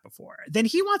done that before. Then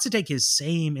he wants to take his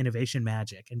same innovation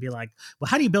magic and be like, well,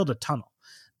 how do you build a tunnel?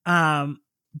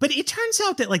 But it turns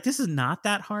out that like this is not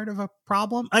that hard of a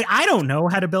problem. I don't know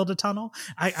how to build a tunnel.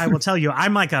 I will tell you,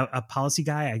 I'm like a policy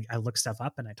guy. I look stuff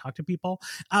up and I talk to people.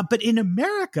 But in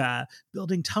America,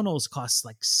 building tunnels costs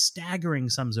like staggering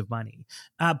sums of money.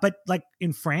 But like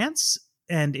in France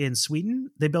and in Sweden,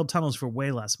 they build tunnels for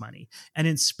way less money. And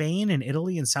in Spain and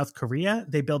Italy and South Korea,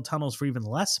 they build tunnels for even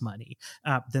less money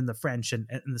than the French and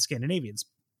the Scandinavians.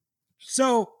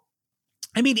 So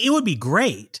I mean, it would be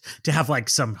great to have like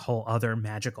some whole other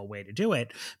magical way to do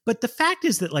it. But the fact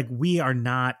is that like we are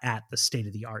not at the state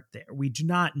of the art there. We do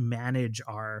not manage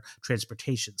our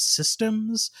transportation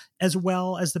systems as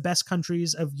well as the best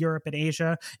countries of Europe and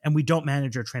Asia. And we don't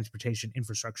manage our transportation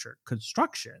infrastructure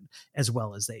construction as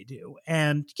well as they do.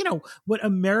 And, what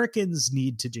Americans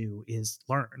need to do is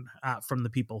learn from the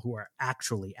people who are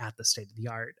actually at the state of the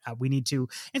art. We need to,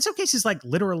 in some cases, like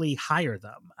literally hire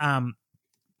them.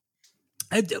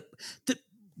 The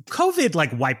COVID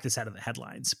like wiped this out of the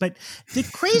headlines, but the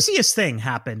craziest thing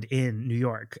happened in New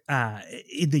York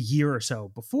in the year or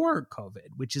so before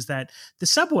COVID, which is that the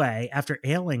subway, after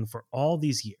ailing for all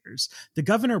these years, the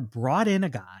governor brought in a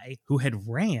guy who had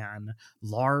ran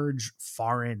large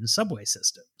foreign subway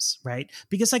systems, right?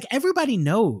 Because like everybody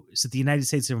knows that the United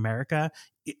States of America,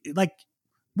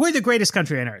 we're the greatest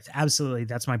country on earth. Absolutely.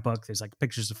 That's my book. There's like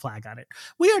pictures of flag on it.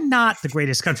 We are not the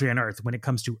greatest country on earth when it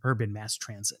comes to urban mass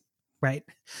transit, right?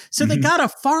 So they got a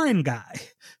foreign guy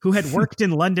who had worked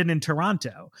in London and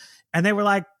Toronto, and they were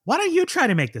like, why don't you try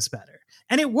to make this better?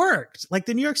 And it worked. Like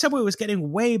the New York subway was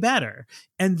getting way better.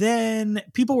 And then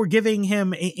people were giving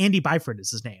him, Andy Byford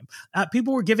is his name.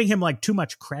 People were giving him like too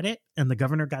much credit, and the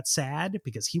governor got sad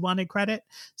because he wanted credit.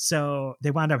 So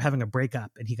they wound up having a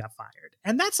breakup and he got fired.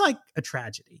 And that's like a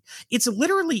tragedy. It's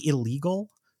literally illegal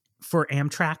for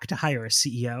Amtrak to hire a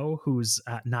CEO who's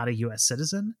not a US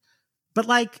citizen. But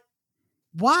like,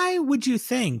 why would you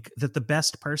think that the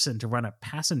best person to run a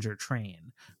passenger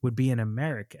train would be an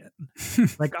American?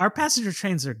 Like our passenger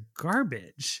trains are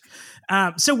garbage.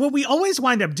 So what we always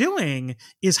wind up doing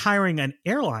is hiring an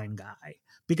airline guy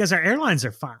because our airlines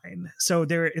are fine. So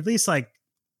they're at least like,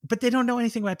 but they don't know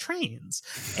anything about trains.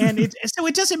 And so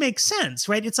it doesn't make sense,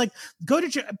 right? It's like, go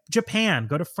to Japan,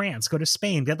 go to France, go to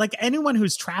Spain, get like anyone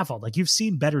who's traveled, like you've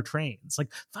seen better trains,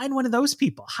 like find one of those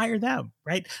people, hire them,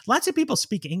 right? Lots of people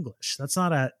speak English. That's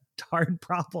not a hard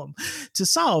problem to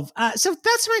solve. So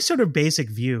that's my sort of basic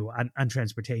view on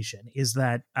transportation is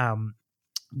that,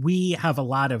 we have a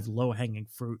lot of low-hanging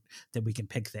fruit that we can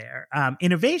pick there.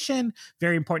 Innovation,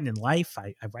 very important in life.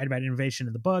 I write about innovation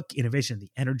in the book. Innovation in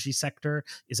the energy sector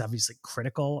is obviously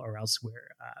critical, or else we're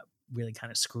really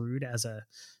kind of screwed as a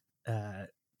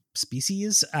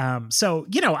species. So,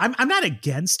 I'm not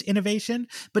against innovation,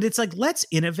 but it's like, let's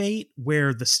innovate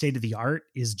where the state of the art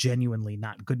is genuinely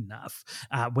not good enough.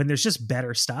 When there's just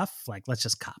better stuff, like let's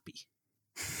just copy.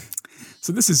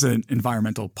 So this is an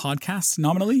environmental podcast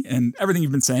nominally, and everything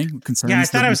you've been saying concerns. Yeah, I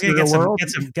thought I was going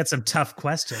to get some tough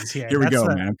questions here. Here we go,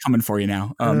 man. I'm coming for you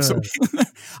now. So,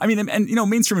 I mean, and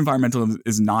mainstream environmentalism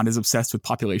is not as obsessed with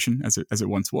population as it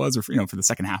once was, or for the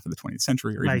second half of the 20th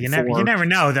century, or even before. You never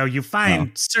know, though. You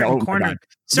find certain corners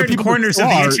of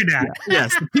the internet.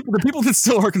 Yes, the people that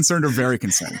still are concerned are very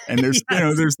concerned, and there's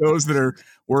there's those that are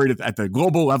worried at the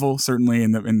global level, certainly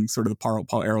in sort of the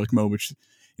Paul Ehrlich mode, which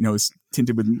is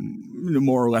tinted with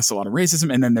more or less a lot of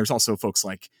racism. And then there's also folks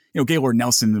like, Gaylord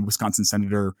Nelson, the Wisconsin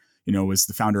senator, was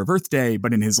the founder of Earth Day.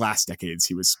 But in his last decades,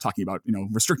 he was talking about,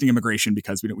 restricting immigration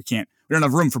because we don't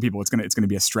have room for people. It's going to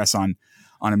be a stress on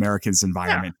America's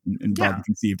environment and broadly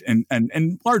conceived.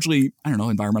 And largely, I don't know,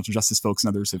 environmental justice folks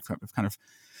and others have kind of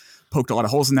poked a lot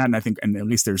of holes in that. And I think, and at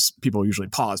least there's people usually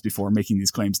pause before making these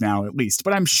claims now, at least.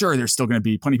 But I'm sure there's still going to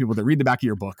be plenty of people that read the back of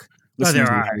your book, listeners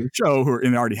to the show who are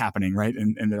already happening, right?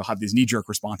 And they'll have these knee-jerk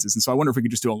responses. And so I wonder if we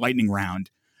could just do a lightning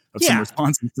round of some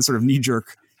responses to sort of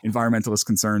knee-jerk environmentalist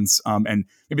concerns. And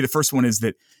maybe the first one is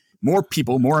that more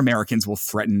people, more Americans will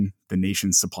threaten the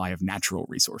nation's supply of natural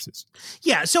resources.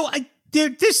 Yeah, so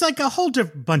there's like a whole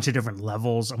bunch of different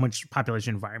levels on which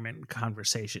population environment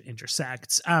conversation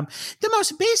intersects. The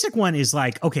most basic one is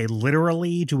like, okay,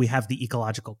 literally, do we have the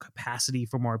ecological capacity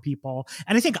for more people?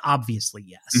 And I think obviously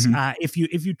yes. Mm-hmm.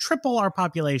 If you triple our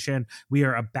population, we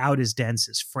are about as dense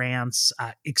as France,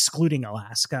 excluding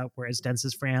Alaska. We're as dense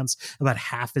as France, about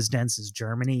half as dense as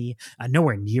Germany,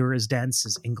 nowhere near as dense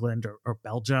as England or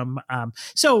Belgium.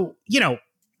 So,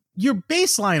 your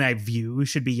baseline, I view,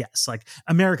 should be yes, like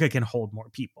America can hold more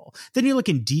people. Then you look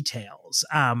in details.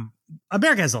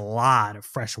 America has a lot of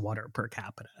fresh water per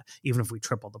capita, even if we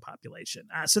triple the population.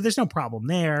 So there's no problem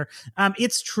there.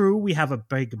 It's true we have a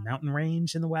big mountain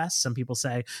range in the West. Some people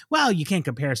say, well, you can't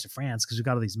compare us to France because we've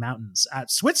got all these mountains.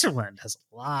 Switzerland has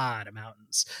a lot of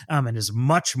mountains and is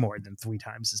much more than 3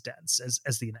 times as dense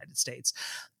as the United States.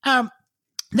 Then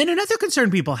another concern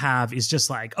people have is just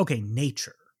like, okay,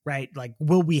 nature. Right? Like,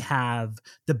 will we have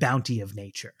the bounty of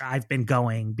nature? I've been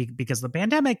going because of the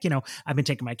pandemic, I've been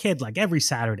taking my kid like every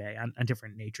Saturday on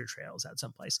different nature trails out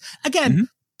someplace. Again,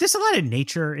 there's a lot of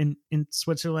nature in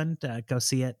Switzerland. Go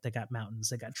see it. They got mountains,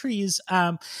 they got trees.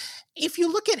 If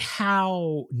you look at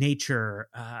how nature,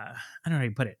 I don't know how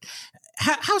you put it,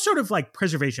 how sort of like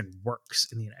preservation works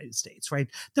in the United States, right?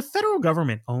 The federal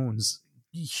government owns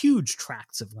huge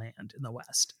tracts of land in the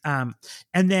West. And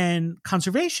then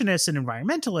conservationists and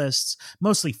environmentalists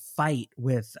mostly fight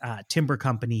with timber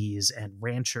companies and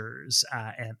ranchers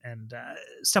and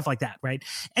stuff like that, right?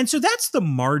 And so that's the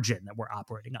margin that we're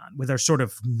operating on with our sort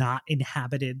of not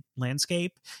inhabited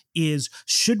landscape is,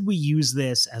 should we use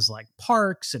this as like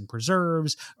parks and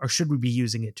preserves, or should we be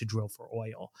using it to drill for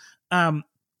oil?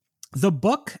 The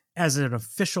book, as an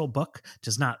official book,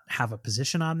 does not have a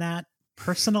position on that.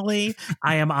 Personally,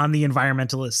 I am on the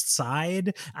environmentalist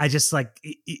side. I just like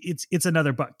it's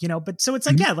another book, but so it's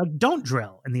like, like don't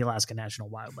drill in the Alaska National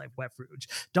Wildlife Refuge.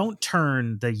 Don't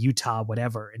turn the Utah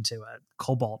whatever into a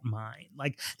cobalt mine.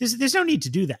 Like there's no need to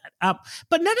do that.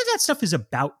 But none of that stuff is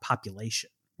about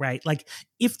population, right? Like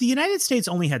if the United States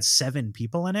only had 7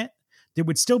 people in it, there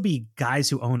would still be guys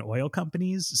who own oil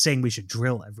companies saying we should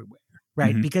drill everywhere.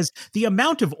 Right. Mm-hmm. Because the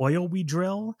amount of oil we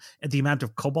drill and the amount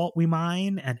of cobalt we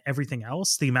mine and everything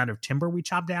else, the amount of timber we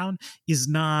chop down is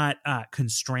not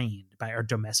constrained by our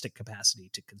domestic capacity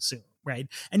to consume. Right.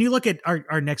 And you look at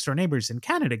our next door neighbors in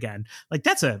Canada again, like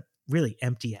that's a really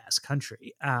empty ass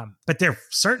country. But they're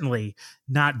certainly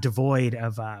not devoid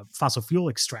of fossil fuel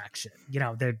extraction.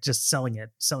 They're just selling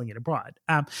it abroad.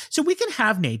 So we can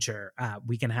have nature.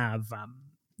 We can have,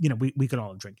 we can all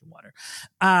have drinking water.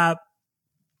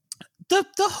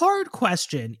 The hard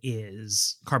question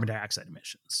is carbon dioxide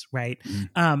emissions, right?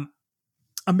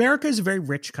 America is a very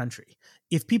rich country.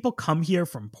 If people come here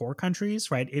from poor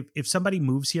countries, right? If somebody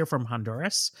moves here from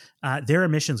Honduras, their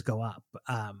emissions go up.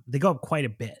 They go up quite a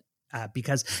bit. Not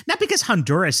because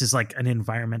Honduras is like an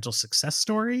environmental success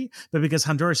story, but because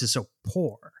Honduras is so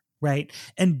poor, right?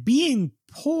 And being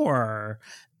poor,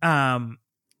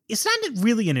 it's not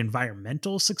really an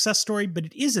environmental success story, but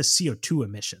it is a CO2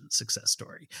 emission success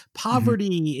story.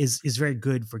 Poverty is very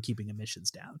good for keeping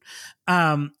emissions down.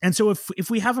 And so if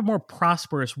we have a more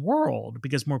prosperous world,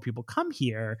 because more people come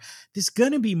here, there's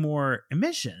going to be more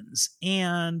emissions.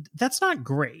 And that's not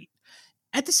great.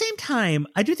 At the same time,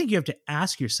 I do think you have to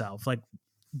ask yourself, like,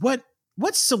 what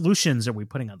solutions are we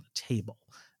putting on the table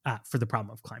for the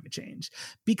problem of climate change?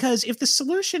 Because if the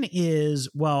solution is,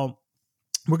 well,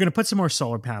 we're going to put some more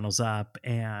solar panels up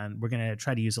and we're going to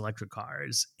try to use electric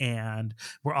cars. And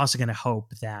we're also going to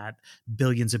hope that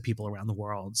billions of people around the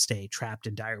world stay trapped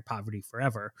in dire poverty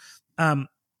forever.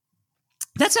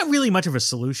 That's not really much of a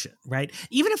solution, right?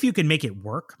 Even if you can make it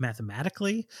work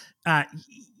mathematically,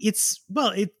 it's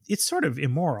sort of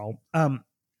immoral.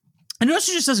 And it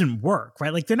also just doesn't work,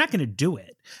 right? Like they're not going to do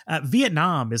it.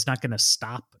 Vietnam is not going to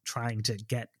stop trying to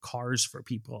get cars for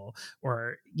people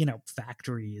or,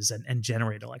 factories and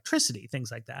generate electricity,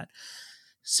 things like that.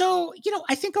 So,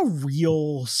 I think a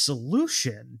real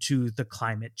solution to the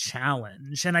climate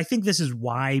challenge, and I think this is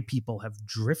why people have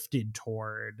drifted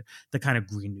toward the kind of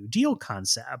Green New Deal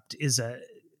concept, is a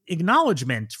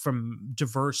acknowledgement from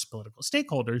diverse political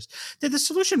stakeholders that the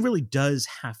solution really does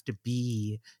have to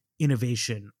be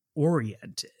innovation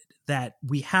oriented. That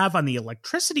we have on the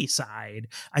electricity side,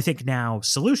 I think now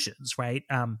solutions, right?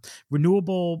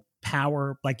 Renewable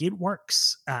power, like it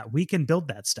works. We can build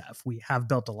that stuff. We have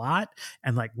built a lot,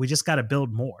 and like we just got to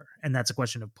build more. And that's a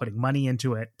question of putting money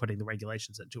into it, putting the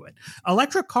regulations into it.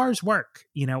 Electric cars work.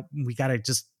 We got to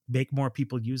just make more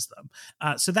people use them.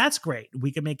 So that's great.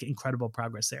 We can make incredible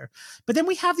progress there. But then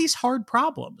we have these hard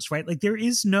problems, right? Like there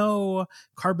is no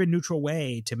carbon neutral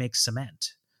way to make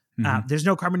cement. There's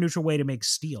no carbon neutral way to make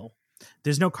steel.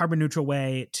 There's no carbon neutral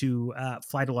way to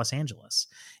fly to Los Angeles.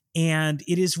 And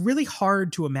it is really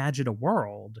hard to imagine a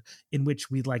world in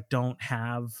which we like don't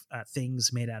have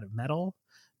things made out of metal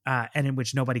and in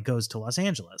which nobody goes to Los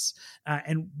Angeles.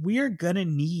 And we're going to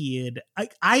need,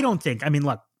 I don't think, I mean,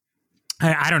 look,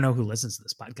 I don't know who listens to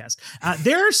this podcast.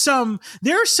 There are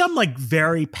some like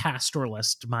very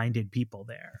pastoralist minded people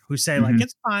there who say like,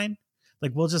 it's fine.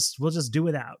 Like we'll just do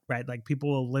without, right? Like people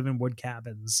will live in wood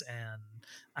cabins and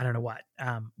I don't know what.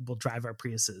 We'll drive our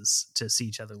Priuses to see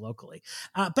each other locally.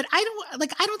 But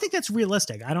I don't think that's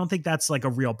realistic. I don't think that's like a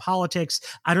real politics.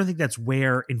 I don't think that's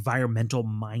where environmental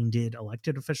minded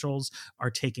elected officials are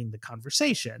taking the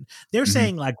conversation. They're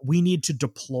saying like we need to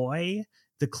deploy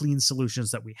the clean solutions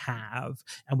that we have,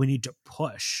 and we need to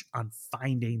push on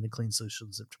finding the clean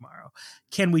solutions of tomorrow.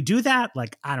 Can we do that?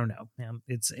 Like, I don't know, man.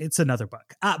 It's another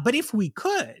book. But if we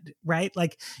could, right?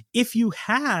 Like if you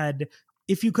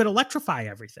could electrify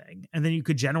everything and then you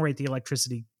could generate the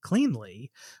electricity cleanly,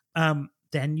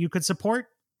 then you could support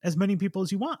as many people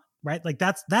as you want, right? Like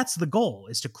that's the goal,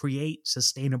 is to create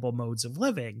sustainable modes of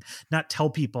living, not tell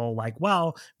people like,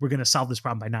 well, we're going to solve this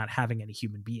problem by not having any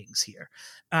human beings here.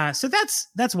 So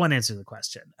that's one answer to the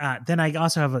question. Then I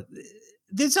also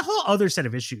there's a whole other set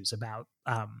of issues about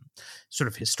sort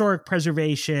of historic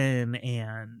preservation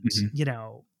and,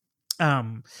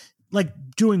 like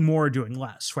doing more, doing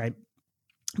less, right?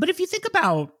 But if you think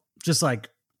about just like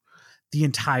the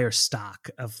entire stock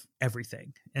of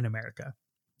everything in America,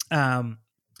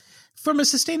 from a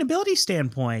sustainability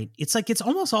standpoint, it's like it's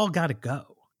almost all got to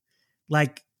go.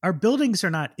 Like our buildings are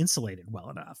not insulated well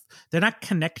enough. They're not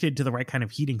connected to the right kind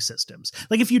of heating systems.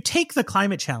 Like if you take the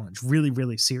climate challenge really,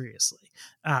 really seriously,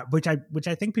 which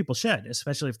I think people should,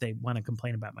 especially if they want to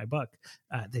complain about my book,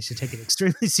 they should take it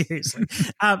extremely seriously.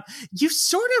 You've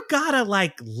sort of got to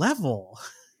like level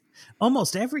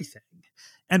almost everything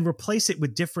and replace it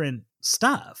with different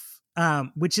stuff.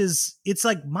 Which is, it's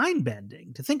like mind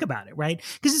bending to think about it, right?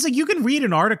 Because it's like you can read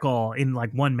an article in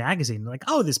like one magazine, like,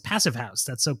 oh, this passive house,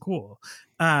 that's so cool.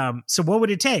 So what would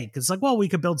it take? It's like, well, we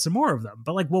could build some more of them,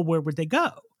 but like, well, where would they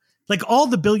go? Like all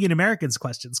the billion Americans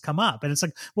questions come up, and it's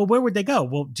like, well, where would they go?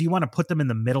 Well, do you want to put them in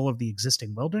the middle of the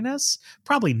existing wilderness?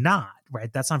 Probably not,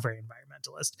 right? That's not very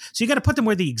environmentalist. So you got to put them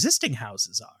where the existing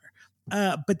houses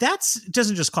are. But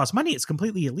doesn't just cost money; it's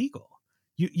completely illegal.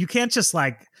 You can't just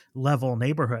like level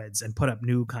neighborhoods and put up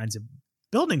new kinds of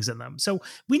buildings in them. So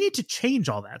we need to change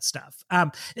all that stuff.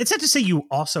 It's not to say you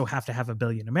also have to have a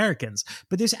billion Americans,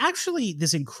 but there's actually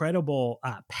this incredible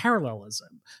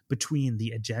parallelism between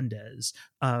the agendas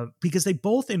because they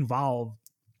both involve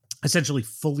essentially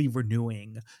fully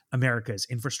renewing America's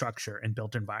infrastructure and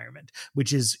built environment,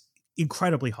 which is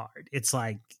incredibly hard. It's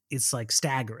like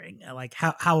staggering. Like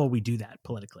how will we do that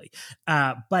politically?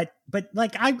 But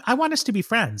like I want us to be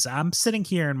friends. I'm sitting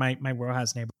here in my row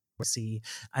house neighborhood.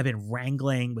 I've been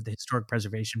wrangling with the Historic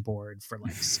Preservation Board for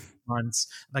like 6 months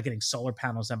about getting solar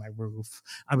panels on my roof.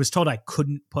 I was told I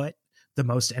couldn't put the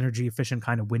most energy efficient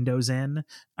kind of windows in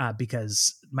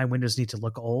because my windows need to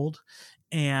look old,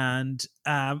 and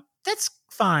that's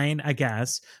fine, I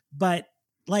guess. But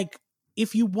like,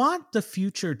 if you want the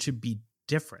future to be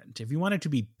different, if you want it to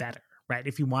be better, right?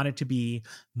 If you want it to be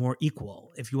more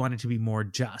equal, if you want it to be more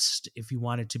just, if you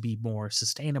want it to be more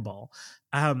sustainable,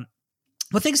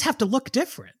 well, things have to look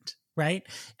different, right?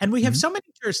 And we have so many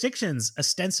jurisdictions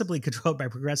ostensibly controlled by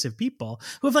progressive people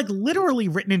who have like literally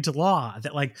written into law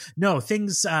that like, no,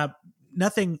 things,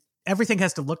 everything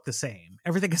has to look the same.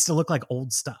 Everything has to look like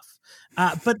old stuff.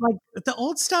 But like the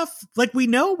old stuff, like we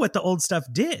know what the old stuff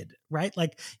did, right?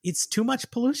 Like it's too much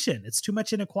pollution. It's too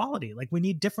much inequality. Like we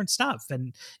need different stuff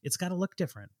and it's got to look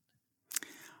different.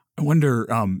 I wonder, if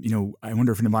an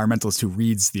environmentalist who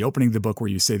reads the opening of the book where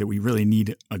you say that we really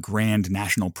need a grand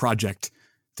national project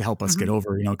to help us get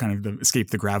over, kind of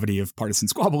escape the gravity of partisan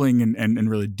squabbling and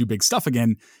really do big stuff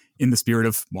again in the spirit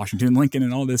of Washington and Lincoln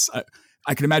and all this.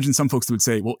 I can imagine some folks would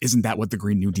say, well, isn't that what the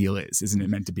Green New Deal is? Isn't it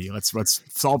meant to be? Let's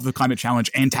solve the climate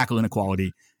challenge and tackle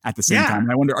inequality at the same time.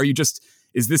 And I wonder,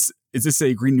 is this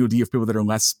a Green New Deal for people that are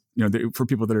less, for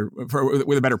people that are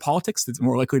with a better politics that's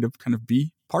more likely to kind of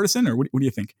be partisan, or what do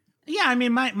you think? Yeah, I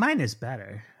mean, mine is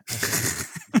better.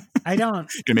 I don't.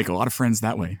 You can make a lot of friends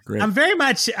that way. Great. I'm very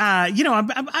much,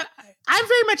 I'm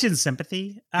very much in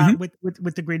sympathy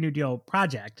with the Green New Deal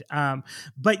project.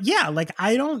 But yeah, like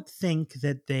I don't think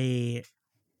that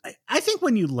I think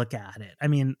when you look at it, I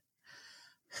mean,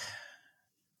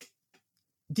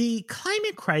 the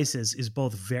climate crisis is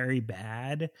both very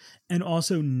bad and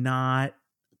also not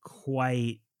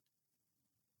quite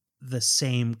the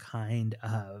same kind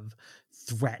of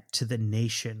threat to the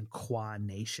nation qua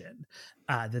nation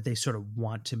that they sort of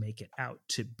want to make it out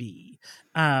to be.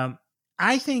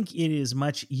 I think it is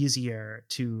much easier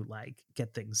to like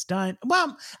get things done.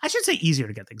 Well, I should say easier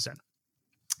to get things done.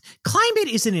 Climate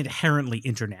is an inherently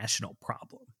international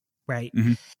problem, right?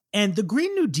 Mm-hmm. And the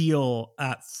Green New Deal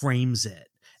frames it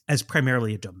as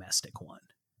primarily a domestic one,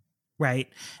 right?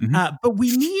 Mm-hmm. But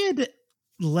we need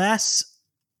less.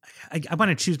 I want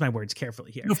to choose my words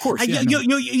carefully here. Of course. Yeah,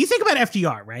 you think about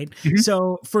FDR, right? Mm-hmm.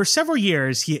 So for several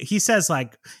years, he says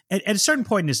like at a certain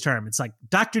point in his term, it's like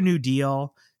Dr. New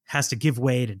Deal has to give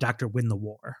way to Dr. Win the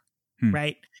War,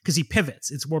 right? Because he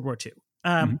pivots. It's World War II.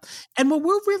 And what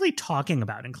we're really talking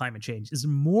about in climate change is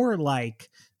more like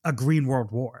a Green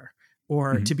World War,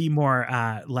 or to be more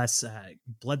less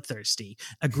bloodthirsty,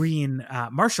 a Green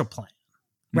Marshall Plan,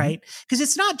 right? Because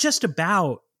it's not just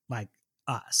about like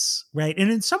us, right?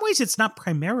 And in some ways, it's not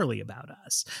primarily about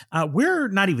us. We're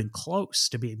not even close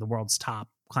to being the world's top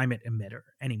climate emitter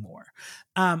anymore.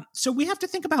 So we have to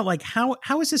think about like how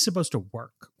is this supposed to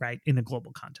work, right, in a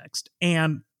global context?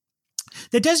 And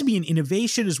that does mean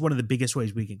innovation is one of the biggest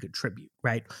ways we can contribute,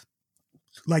 right?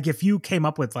 Like if you came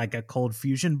up with like a cold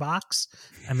fusion box,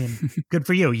 I mean, good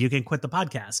for you. You can quit the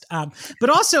podcast. But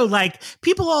also like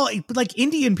like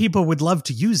Indian people would love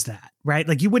to use that, right?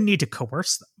 Like you wouldn't need to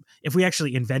coerce them if we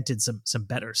actually invented some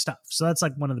better stuff. So that's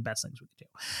like one of the best things we could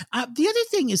do. The other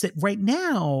thing is that right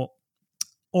now,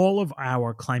 all of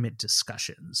our climate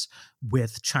discussions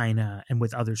with China and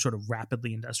with other sort of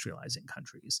rapidly industrializing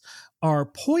countries are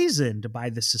poisoned by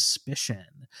the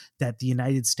suspicion that the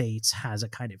United States has a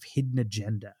kind of hidden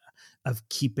agenda of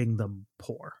keeping them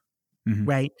poor,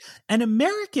 right? And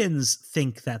Americans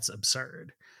think that's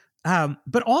absurd.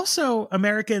 But also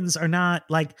Americans are not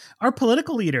like, our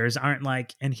political leaders aren't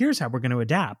like, and here's how we're going to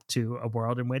adapt to a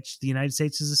world in which the United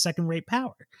States is a second-rate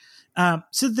power.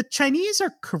 So the Chinese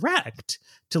are correct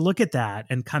to look at that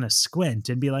and kind of squint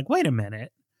and be like, wait a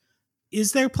minute,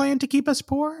 is their plan to keep us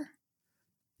poor?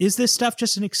 Is this stuff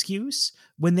just an excuse?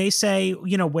 When they say,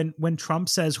 you know, when Trump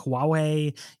says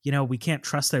Huawei, you know, we can't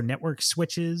trust their network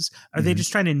switches, are they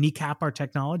just trying to kneecap our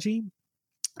technology?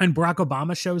 And Barack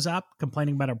Obama shows up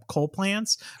complaining about our coal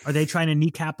plants. Are they trying to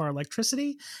kneecap our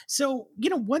electricity? So, you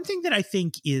know, one thing that I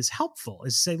think is helpful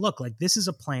is to say, look, like this is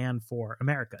a plan for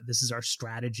America. This is our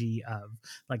strategy of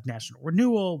like national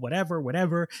renewal, whatever.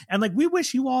 And like, we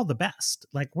wish you all the best.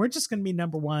 Like, we're just going to be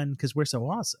number one because we're so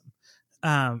awesome.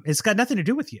 It's got nothing to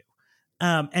do with you.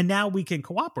 And now we can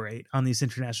cooperate on these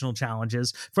international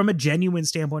challenges from a genuine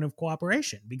standpoint of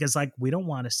cooperation, because like we don't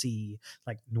want to see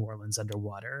like New Orleans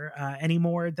underwater any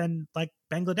more than like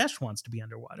Bangladesh wants to be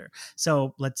underwater.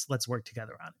 So let's work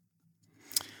together on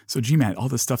it. So GMAT, all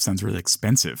this stuff sounds really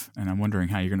expensive, and I'm wondering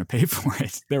how you're going to pay for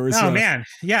it. Man,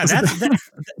 yeah,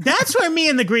 that's where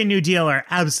me and the Green New Deal are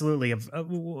absolutely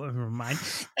never mind.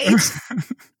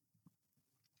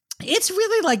 It's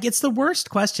really like it's the worst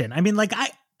question. I mean, like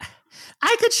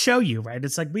I could show you, right?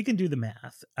 It's like we can do the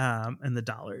math and the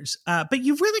dollars, but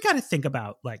you've really got to think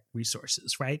about like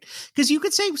resources, right? Because you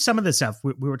could say some of the stuff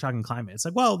we were talking climate. It's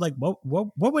like, well, like what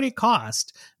would it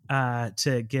cost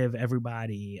to give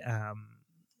everybody,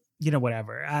 you know,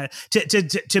 whatever,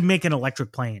 to make an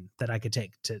electric plane that I could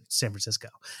take to San Francisco?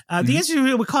 The answer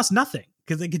is it would cost nothing.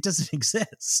 Because like it doesn't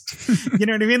exist. You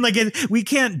know what I mean? Like we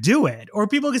can't do it. Or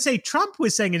people could say Trump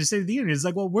was saying in the State of the Union, it's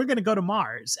like, well, we're going to go to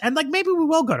Mars. And like maybe we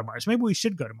will go to Mars. Maybe we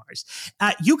should go to Mars.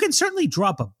 You can certainly draw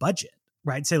up a budget,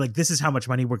 right? Say like, this is how much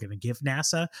money we're going to give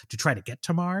NASA to try to get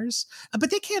to Mars. But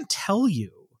they can't tell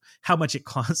you how much it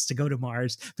costs to go to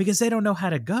Mars because they don't know how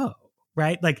to go,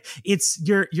 right? Like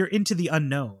you're into the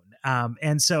unknown.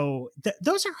 And so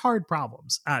those are hard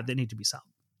problems that need to be solved.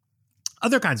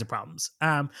 Other kinds of problems.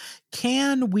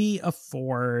 Can we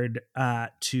afford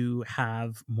to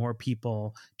have more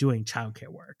people doing childcare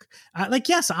work? Like,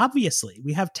 yes, obviously,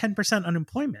 we have 10%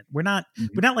 unemployment. We're not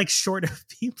like short of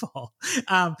people.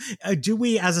 Do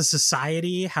we, as a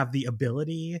society, have the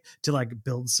ability to like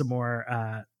build some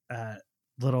more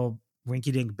little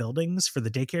rinky-dink buildings for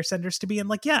the daycare centers to be in?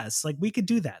 Like, yes, like we could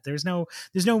do that. There's no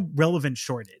relevant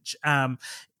shortage.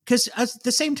 Because at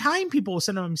the same time, people will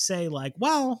sometimes say like,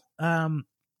 well,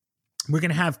 we're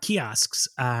going to have kiosks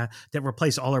that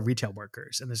replace all our retail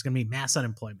workers, and there's going to be mass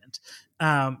unemployment.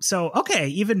 So, okay,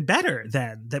 even better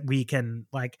then that we can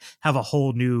like have a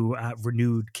whole new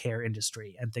renewed care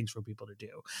industry and things for people to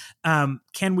do.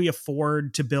 Can we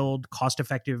afford to build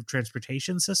cost-effective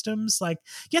transportation systems? Like,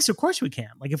 yes, of course we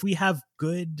can. Like, if we have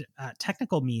good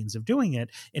technical means of doing it,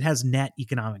 it has net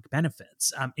economic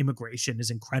benefits. Immigration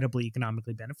is incredibly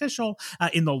economically beneficial.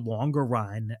 In the longer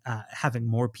run, having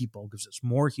more people gives us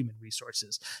more human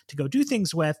resources to go do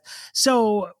things with.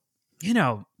 So,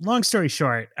 long story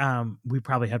short, we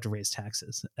probably have to raise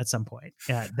taxes at some point.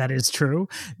 That is true.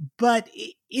 But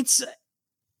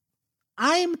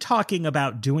I'm talking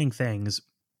about doing things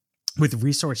with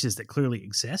resources that clearly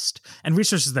exist and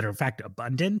resources that are in fact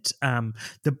abundant.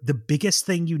 The biggest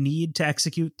thing you need to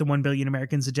execute the 1 billion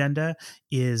Americans agenda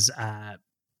is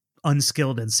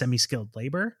unskilled and semi-skilled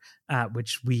labor,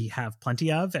 which we have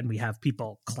plenty of, and we have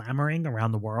people clamoring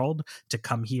around the world to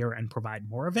come here and provide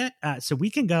more of it. So we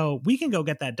can go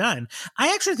get that done.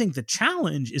 I actually think the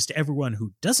challenge is to everyone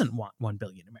who doesn't want 1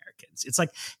 billion Americans. It's like,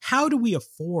 how do we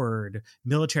afford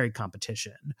military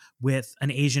competition with an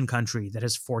Asian country that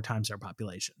has 4 times our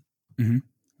population? Mm-hmm.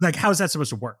 Like, how is that supposed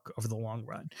to work over the long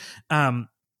run?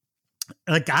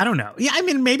 Like, I don't know. Yeah, I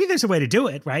mean, maybe there's a way to do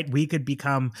it, right? We could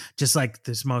become just like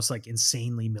this most like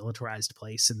insanely militarized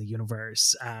place in the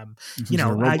universe. A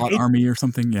robot army or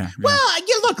something. Yeah. Well,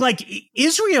 look, like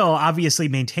Israel obviously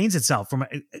maintains itself from.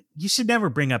 You should never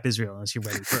bring up Israel unless you're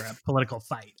ready for a political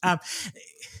fight.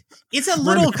 It's a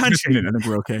little country. I think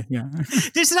we're okay. Yeah.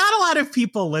 There's not a lot of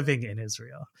people living in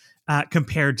Israel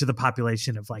compared to the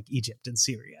population of like Egypt and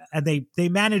Syria, and they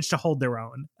managed to hold their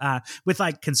own with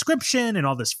like conscription and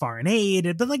all this foreign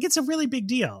aid, but like it's a really big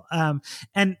deal.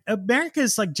 And America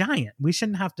is like giant. We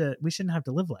shouldn't have to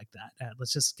live like that.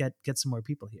 Let's just get some more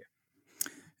people here.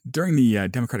 During the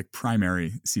Democratic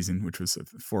primary season, which was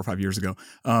 4 or 5 years ago,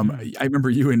 I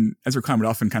remember you and Ezra Klein would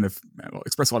often kind of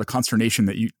express a lot of consternation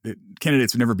that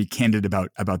candidates would never be candid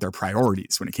about their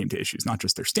priorities when it came to issues, not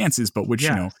just their stances, but which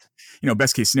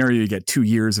best case scenario, you get 2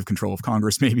 years of control of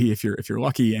Congress, maybe if you're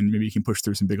lucky, and maybe you can push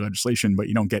through some big legislation, but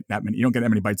you don't get that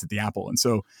many bites at the apple. And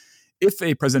so, if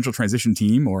a presidential transition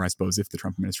team, or I suppose if the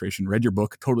Trump administration read your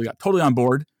book, got totally on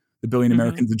board the Billion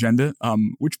Americans agenda,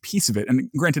 which piece of it, and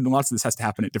granted, lots of this has to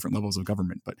happen at different levels of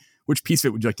government, but which piece of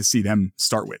it would you like to see them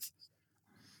start with?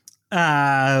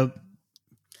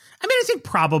 I mean, I think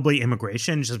probably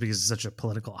immigration, just because it's such a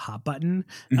political hot button.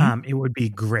 It would be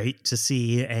great to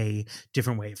see a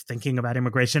different way of thinking about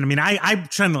immigration. I mean, I'm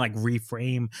trying to like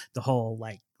reframe the whole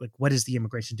like what is the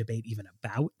immigration debate even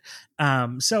about?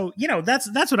 So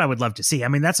that's what I would love to see. I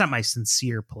mean, that's not my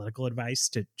sincere political advice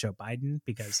to Joe Biden,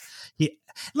 because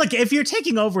if you're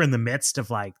taking over in the midst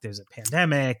of like there's a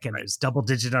pandemic and there's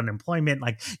double-digit unemployment,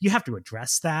 like you have to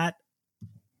address that.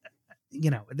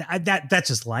 That's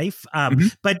just life.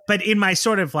 But in my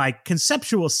sort of like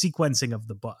conceptual sequencing of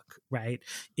the book, right,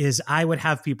 is I would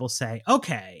have people say,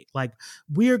 okay, like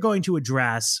we're going to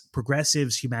address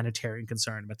progressives' humanitarian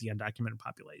concern about the undocumented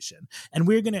population, and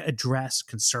we're going to address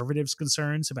conservatives'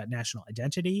 concerns about national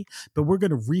identity, but we're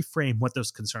going to reframe what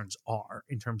those concerns are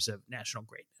in terms of national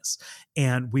greatness.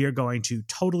 And we are going to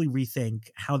totally rethink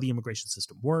how the immigration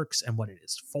system works and what it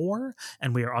is for.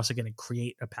 And we are also going to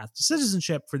create a path to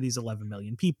citizenship for these 11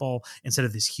 million people instead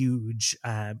of this huge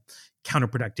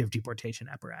counterproductive deportation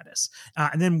apparatus.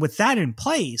 And then with that in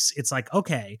place, it's like,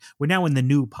 okay, we're now in the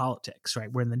new politics,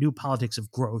 right? We're in the new politics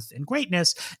of growth and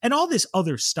greatness and all this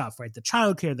other stuff, right? The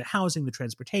childcare, the housing, the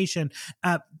transportation.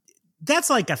 That's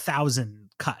like 1,000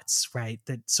 cuts, right?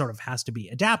 That sort of has to be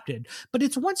adapted. But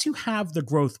it's once you have the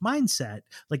growth mindset,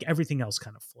 like everything else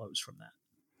kind of flows from that.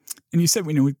 And you said,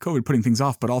 with COVID putting things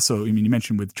off, but also, I mean, you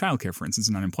mentioned with childcare, for instance,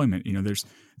 and unemployment,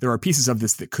 there are pieces of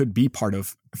this that could be part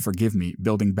of, forgive me,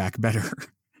 building back better.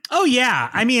 Oh yeah.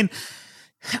 I mean,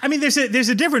 there's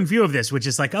a different view of this, which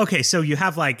is like, okay, so you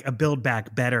have like a Build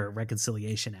Back Better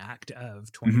Reconciliation Act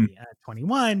of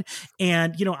 2021.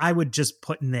 And, I would just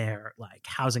put in there like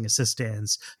housing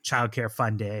assistance, childcare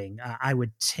funding. I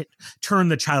would turn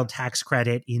the child tax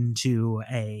credit into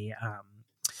a,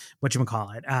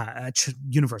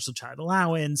 universal child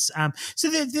allowance.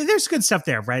 So there's good stuff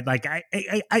there, right? Like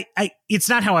I it's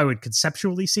not how I would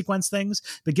conceptually sequence things,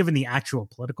 but given the actual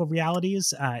political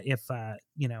realities, if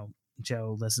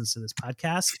Joe listens to this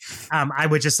podcast, I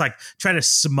would just like try to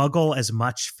smuggle as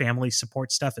much family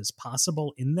support stuff as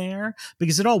possible in there,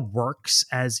 because it all works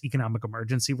as economic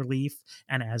emergency relief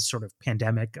and as sort of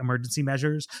pandemic emergency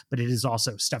measures, but it is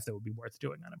also stuff that would be worth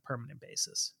doing on a permanent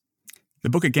basis. The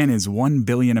book, again, is 1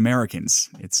 Billion Americans.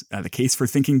 It's The Case for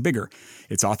Thinking Bigger.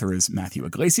 Its author is Matthew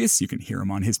Yglesias. You can hear him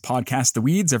on his podcast, The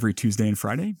Weeds, every Tuesday and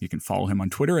Friday. You can follow him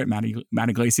on Twitter at Matt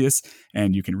Yglesias,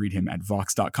 and you can read him at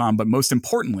vox.com. But most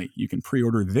importantly, you can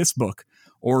pre-order this book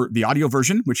or the audio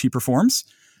version, which he performs.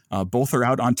 Both are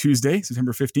out on Tuesday,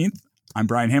 September 15th. I'm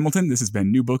Brian Hamilton. This has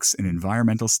been New Books in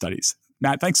Environmental Studies.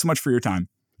 Matt, thanks so much for your time.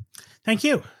 Thank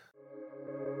you.